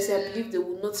rich person, I believe they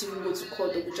would not even go to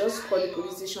court. They would just call the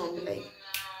police station and be like,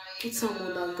 put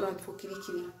someone on that ground for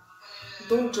kili.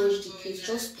 Don't judge the case.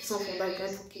 Just put someone on that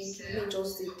ground for kili. Not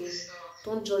just the thing.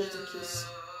 Don't judge the case.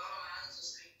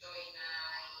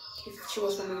 If she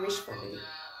was from a rich family,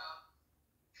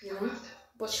 you know,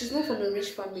 but she's not from a rich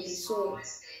family, so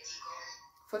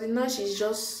for the now she's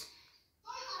just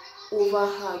over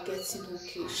her getting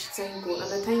okay. She thank God,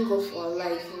 and I thank God for her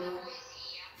life, you know,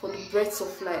 for the breath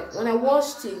of life. When I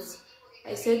watched it,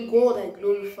 I said, God, I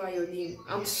glorify your name.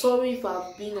 I'm sorry if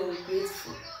I've been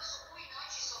ungrateful.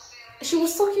 She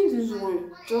was talking this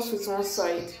word just with one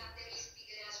side,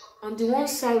 and the one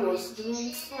side was, you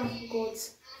know, oh God,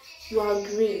 you are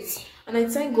great. And I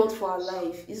thank God for her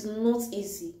life. It's not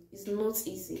easy. It's not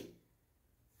easy.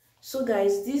 So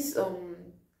guys, I'm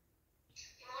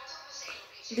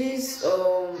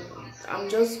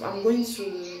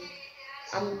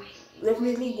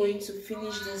definitely going to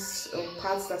finish this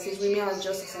part that says women are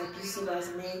just as abusive as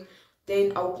men.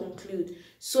 Then I'll conclude.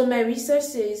 So my research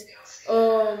says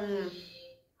the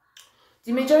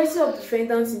majority of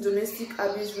defendants in domestic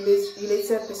abuse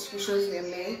related persecutions were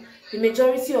men. The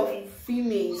majority of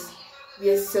females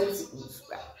were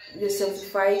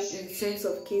certified in the sense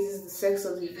of cases the sex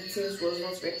of the victims was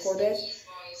not recorded.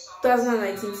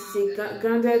 2019 is a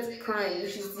grounded crime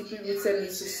which is deeply rooted in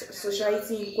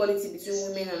society inequality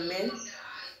between women and men.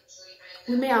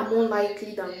 Women are more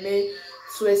likely than men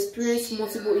to experience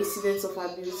multiple incidents of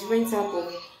abuse, different types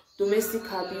of domestic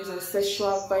abuse and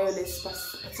sexual violence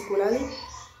particularly.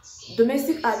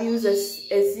 Domestic abuse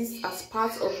exists as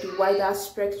part of the wider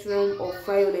spectrum of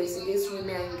violence against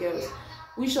women and girls,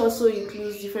 which also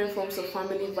includes different forms of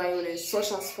family violence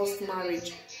such as forced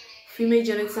marriage, female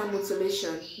genital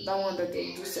mutilation, that one that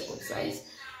they do circumcise,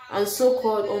 and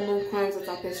so-called unknown crimes that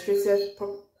are perpetrated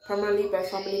primarily by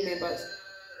family members.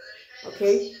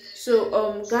 Okay, so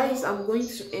guys, I'm going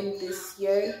to end this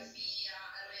here.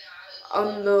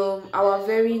 On our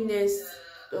very next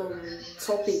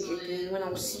topic again, when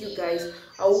I'll see you guys,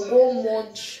 I will go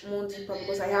much more deeper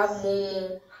because I have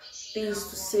more things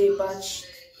to say about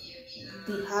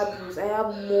the abuse. I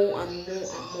have more and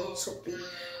more topic,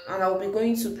 and I'll be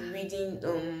going to be reading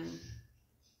the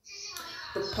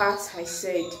parts I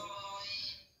said,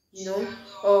 you know.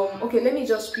 Okay, let me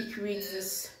just quick read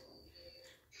this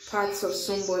parts of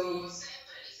somebody.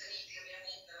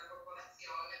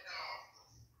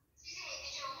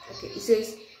 Okay, it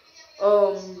says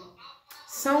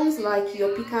sounds like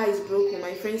your picker is broken,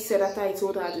 my friend said after I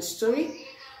told her the story.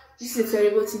 This is a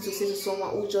terrible thing to say to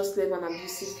someone who just left an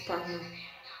abusive partner.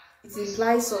 It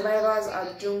implies survivors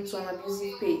are doomed to an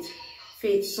abusive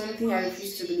fate, something I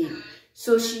refuse to believe.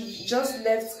 So she just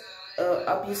left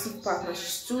abusive partner. She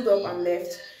stood up and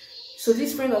left. So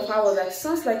this friend of hers was like,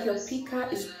 sounds like your picker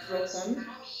is broken.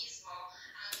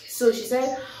 So she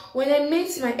said, when I met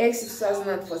my ex in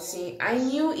 2014, I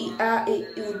knew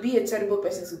it would be a terrible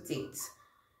person to date.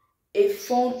 A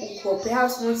phone hookup,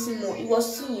 perhaps nothing more. He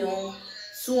was too young,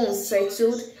 too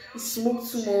unsettled. He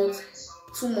smoked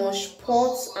too much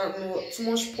pot and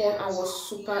was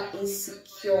super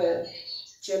insecure.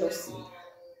 Jealousy.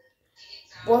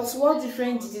 But what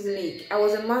difference did it make? I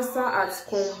was a master at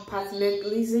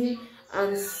compartmentalizing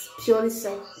and purely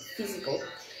physical.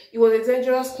 It was a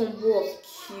dangerous combo of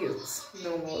cute,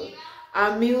 normal,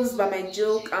 amused by my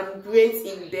joke, and great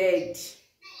in bed.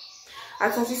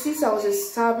 At 36, I was a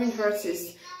starving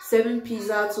artist, serving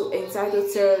pizza to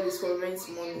entitled terrorists for rent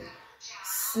money.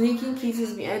 Sneaking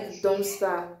kisses behind the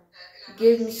dumpster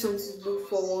gave me something to look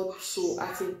forward to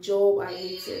at a job I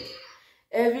hated.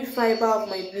 Every fiber of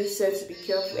my being said to be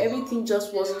careful. Everything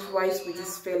just wasn't right with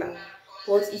this fella.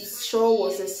 But it sure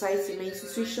was exciting. My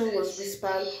intuition was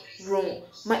whispered wrong.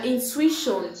 My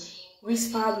intuition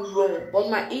whispered wrong, but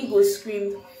my ego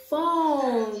screamed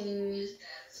fun.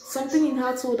 Something in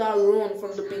her told her run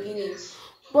from the beginning,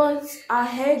 but her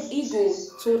head ego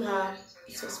told her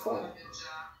it was fun.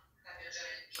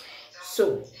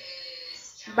 So,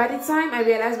 by the time I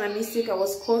realized my mistake, I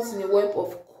was caught in a web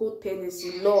of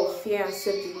codependency, love, fear, and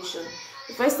self-delusion.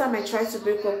 The first time I tried to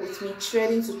break up with me,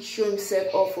 threatening to throw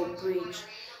himself off a bridge.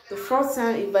 The fourth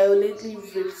time, he violently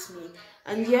raped me,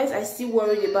 and yet I still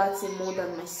worried about him more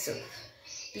than myself.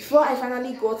 Before I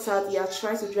finally got out, he had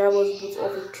tried to drive us both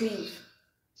off a cliff.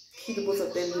 Kill the both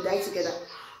of them, we died together.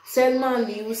 Selma and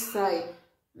Liu style,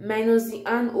 minus the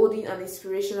hand holding and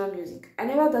inspirational music. I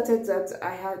never doubted that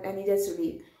I needed to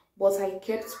leave, but I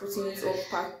kept putting it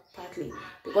off partly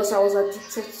because I was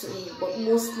addicted to him, but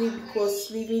mostly because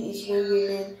leaving is when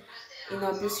women in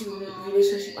abusive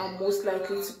relationship are most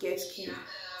likely to get killed.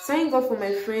 Thank God for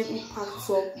my friend who packed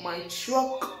up my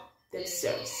truck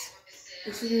themselves.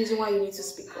 This is the reason why you need to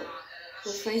speak up.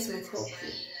 Your friends might help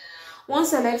you.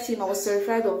 Once I left him, I was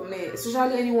terrified of men,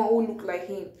 especially anyone who looked like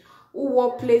him, who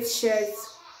wore plaid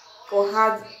shirts or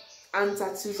had hand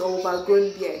tattoos or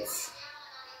overgrown beards.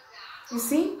 You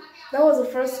see, that was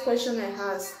the first question I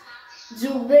asked.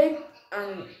 Do rape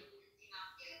and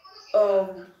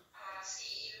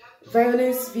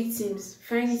violence victims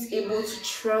find it able to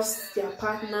trust their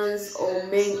partners or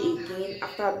men again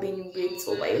after being raped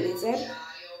or violated?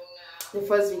 The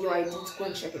first video I did, go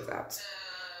and check it out.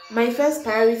 My first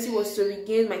priority was to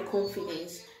regain my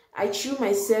confidence. I threw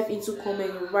myself into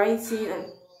comedy, writing,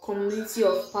 and community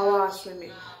of power as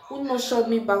women who nurtured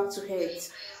me back to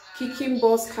health. Kicking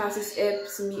boss classes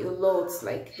helped me a lot,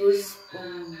 like those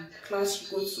class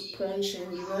you go to punch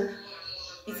and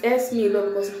it helps me a lot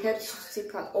because it helps you to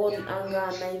take out all the anger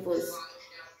and nervous.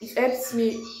 It helped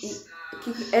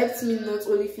me not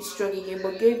only feel strong again,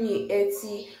 but gave me a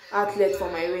healthy outlet for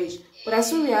my rage. But I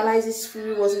soon realized this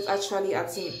fury wasn't actually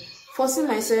at him. Forgiving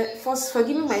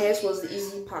my ex was the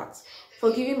easy part.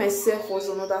 Forgiving myself was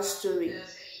another story.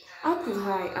 How could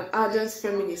I, an ardent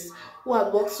feminist who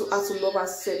had worked so hard to love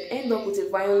herself, end up with a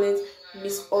violent,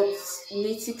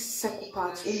 misogynistic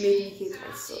psychopath who made me hate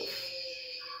myself?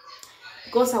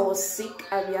 Because I was sick,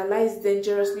 I realized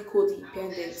dangerously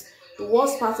codependent. The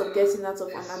worst part of getting out of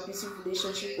an abusive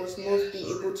relationship was not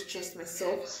being able to trust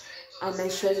myself and my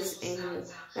choices anymore.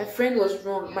 My friend was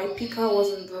wrong. My picker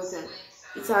wasn't broken.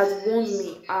 It had warned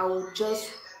me.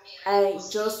 I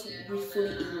just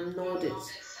willfully ignored it.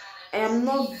 I am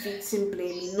not victim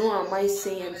blaming, nor am I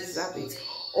saying I deserve it,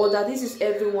 or that this is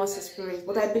everyone's experience,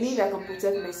 but I believe I can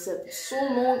protect myself so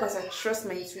long as I trust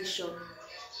my intuition.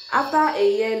 After a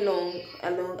year long,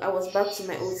 I was back to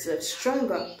my old self,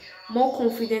 stronger, more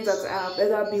confident than I have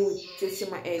ever been with dating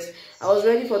my ex. I was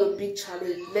ready for the big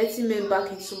challenge, letting men back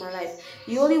into my life.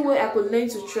 The only way I could learn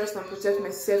to trust and protect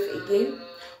myself again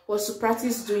was to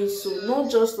practice doing so, not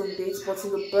just on dates, but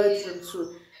in the bedroom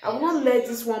too. I will not let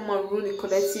this one man ruin a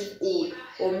collective whole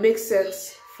or make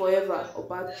sex forever a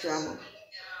bad drama.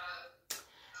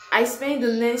 I spent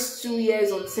the next 2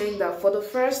 years on Tinder. For the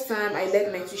first time, I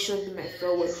let my intuition be my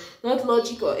farewell. Not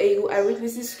logic or ego, I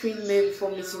ruthlessly screened men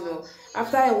before meeting up.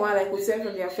 After a while, I could tell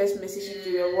from their first messages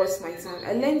they were worth my time.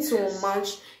 I learned to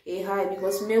unmatch a high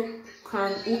because men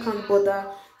who can't bother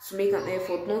to make an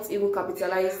effort, not even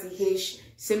capitalize the H,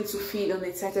 seem to feel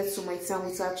unentitled to my time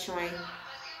without trying.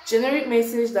 Generic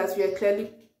messages that were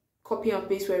clearly copy and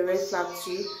paste were a red flag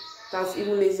too. That's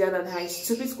even lazier than high.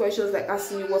 Stupid questions like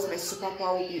asking me what my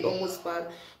superpower would be almost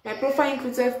bad. My profile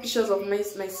included pictures of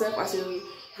myself as a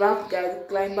rap guy,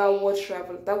 climber, world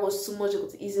travel. That was too much I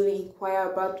could easily inquire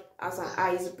about as an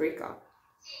icebreaker.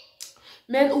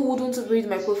 Men who wouldn't read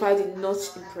my profile did not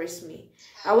impress me.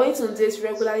 I went on dates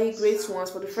regularly, great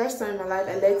ones. For the first time in my life,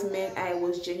 I let men I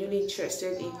was genuinely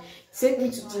interested in take me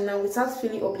to dinner without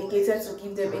feeling obligated to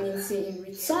give them anything in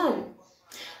return.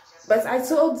 But I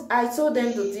told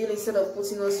them the deal instead of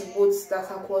putting us in both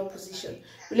that awkward position.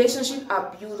 Relationships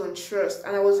are built on trust,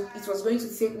 and it was going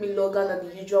to take me longer than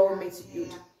the usual way to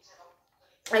build.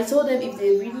 I told them if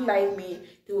they really like me,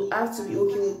 they would have to be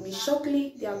okay with me.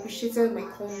 Shockingly, they appreciated my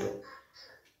conduct.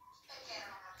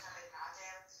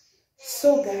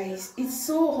 So guys, it's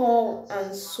so hard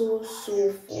and so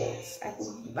false.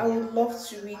 I would love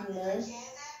to read more,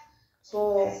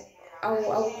 but I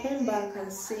will come back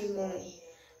and say more.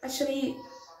 Actually,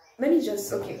 let me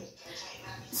just, okay.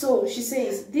 So she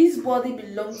says, this body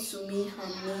belongs to me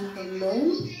and me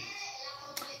alone.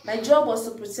 My job was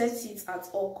to protect it at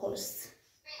all costs.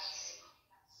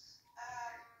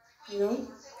 you know.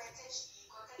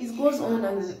 It goes on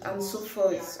and so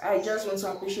forth. I just want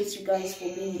to appreciate you guys for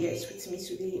being here with me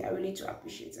today. I really do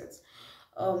appreciate it.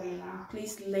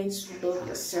 Please learn to love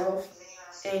yourself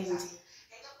and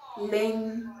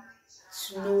learn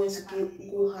to know when to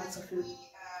go out of your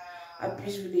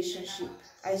abused relationship.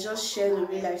 I just shared a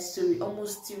real life story,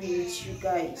 almost 3 with you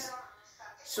guys.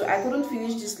 So I couldn't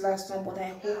finish this last one, but I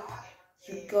hope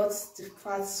you got the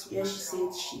parts where she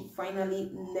said she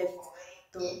finally left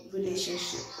the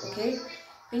relationship. Okay,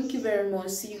 thank you very much.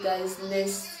 See you guys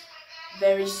next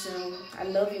very soon. I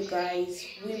love you guys.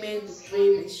 Women, be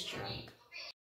brave and strong.